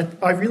thank you.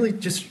 I really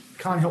just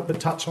can't help but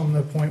touch on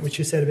the point which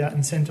you said about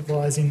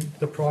incentivising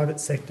the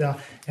private sector,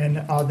 and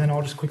then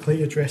I'll just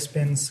quickly address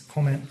Ben's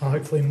comment,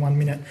 hopefully in 1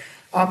 minute.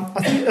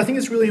 I think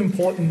it's really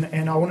important,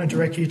 and I want to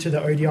direct you to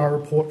the ODI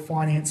report,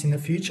 Financing the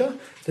Future,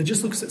 that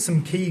just looks at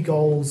some key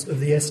goals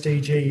of the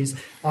SDGs,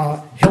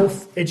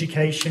 health,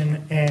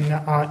 education, and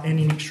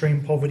ending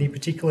extreme poverty,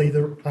 particularly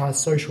the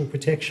social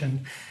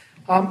protection.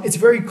 It's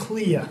very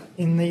clear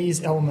in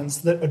these elements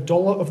that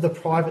 $1 of the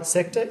private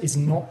sector is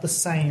not the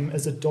same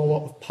as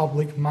 $1 of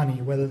public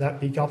money, whether that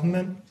be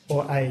government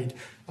or aid.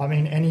 I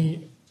mean,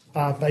 any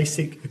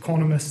basic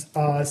economist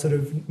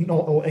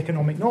or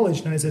economic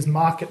knowledge knows there's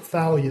market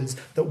failures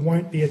that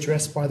won't be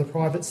addressed by the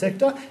private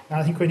sector.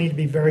 And I think we need to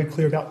be very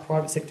clear about what the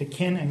private sector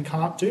can and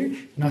can't do.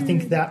 And I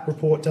think that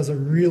report does a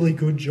really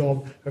good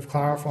job of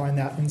clarifying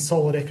that in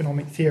solid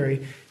economic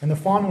theory. And the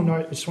final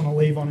note I just want to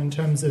leave on in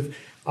terms of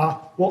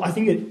Well, I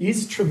think it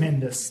is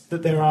tremendous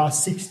that there are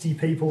 60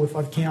 people, if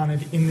I've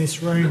counted, in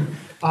this room,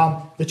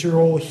 that you're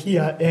all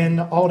here. And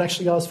I would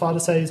actually go as far to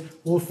say is,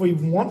 well, if we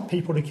want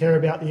people to care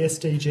about the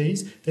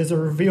SDGs, there's a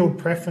revealed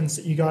preference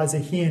that you guys are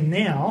here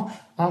now,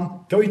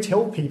 go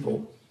tell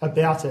people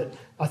about it.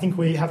 I think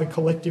we have a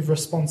collective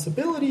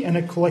responsibility and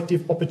a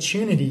collective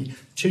opportunity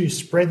to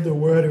spread the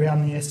word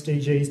around the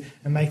SDGs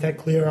and make that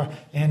clearer.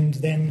 And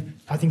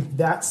then I think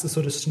that's the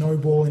sort of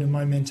snowballing and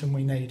momentum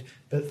we need.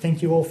 But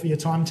thank you all for your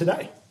time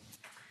today.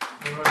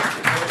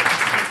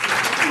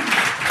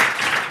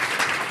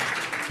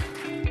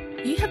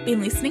 You have been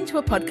listening to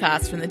a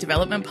podcast from the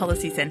Development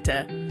Policy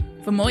Centre.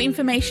 For more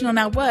information on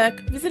our work,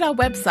 visit our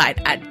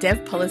website at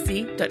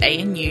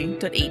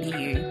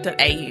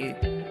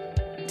devpolicy.anu.edu.au.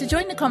 To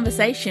join the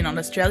conversation on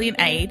Australian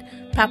aid,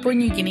 Papua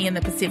New Guinea and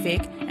the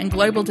Pacific, and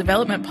global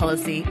development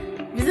policy,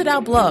 visit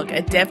our blog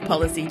at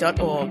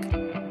devpolicy.org.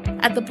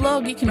 At the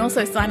blog, you can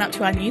also sign up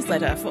to our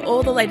newsletter for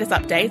all the latest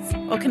updates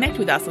or connect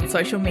with us on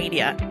social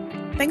media.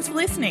 Thanks for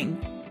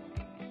listening.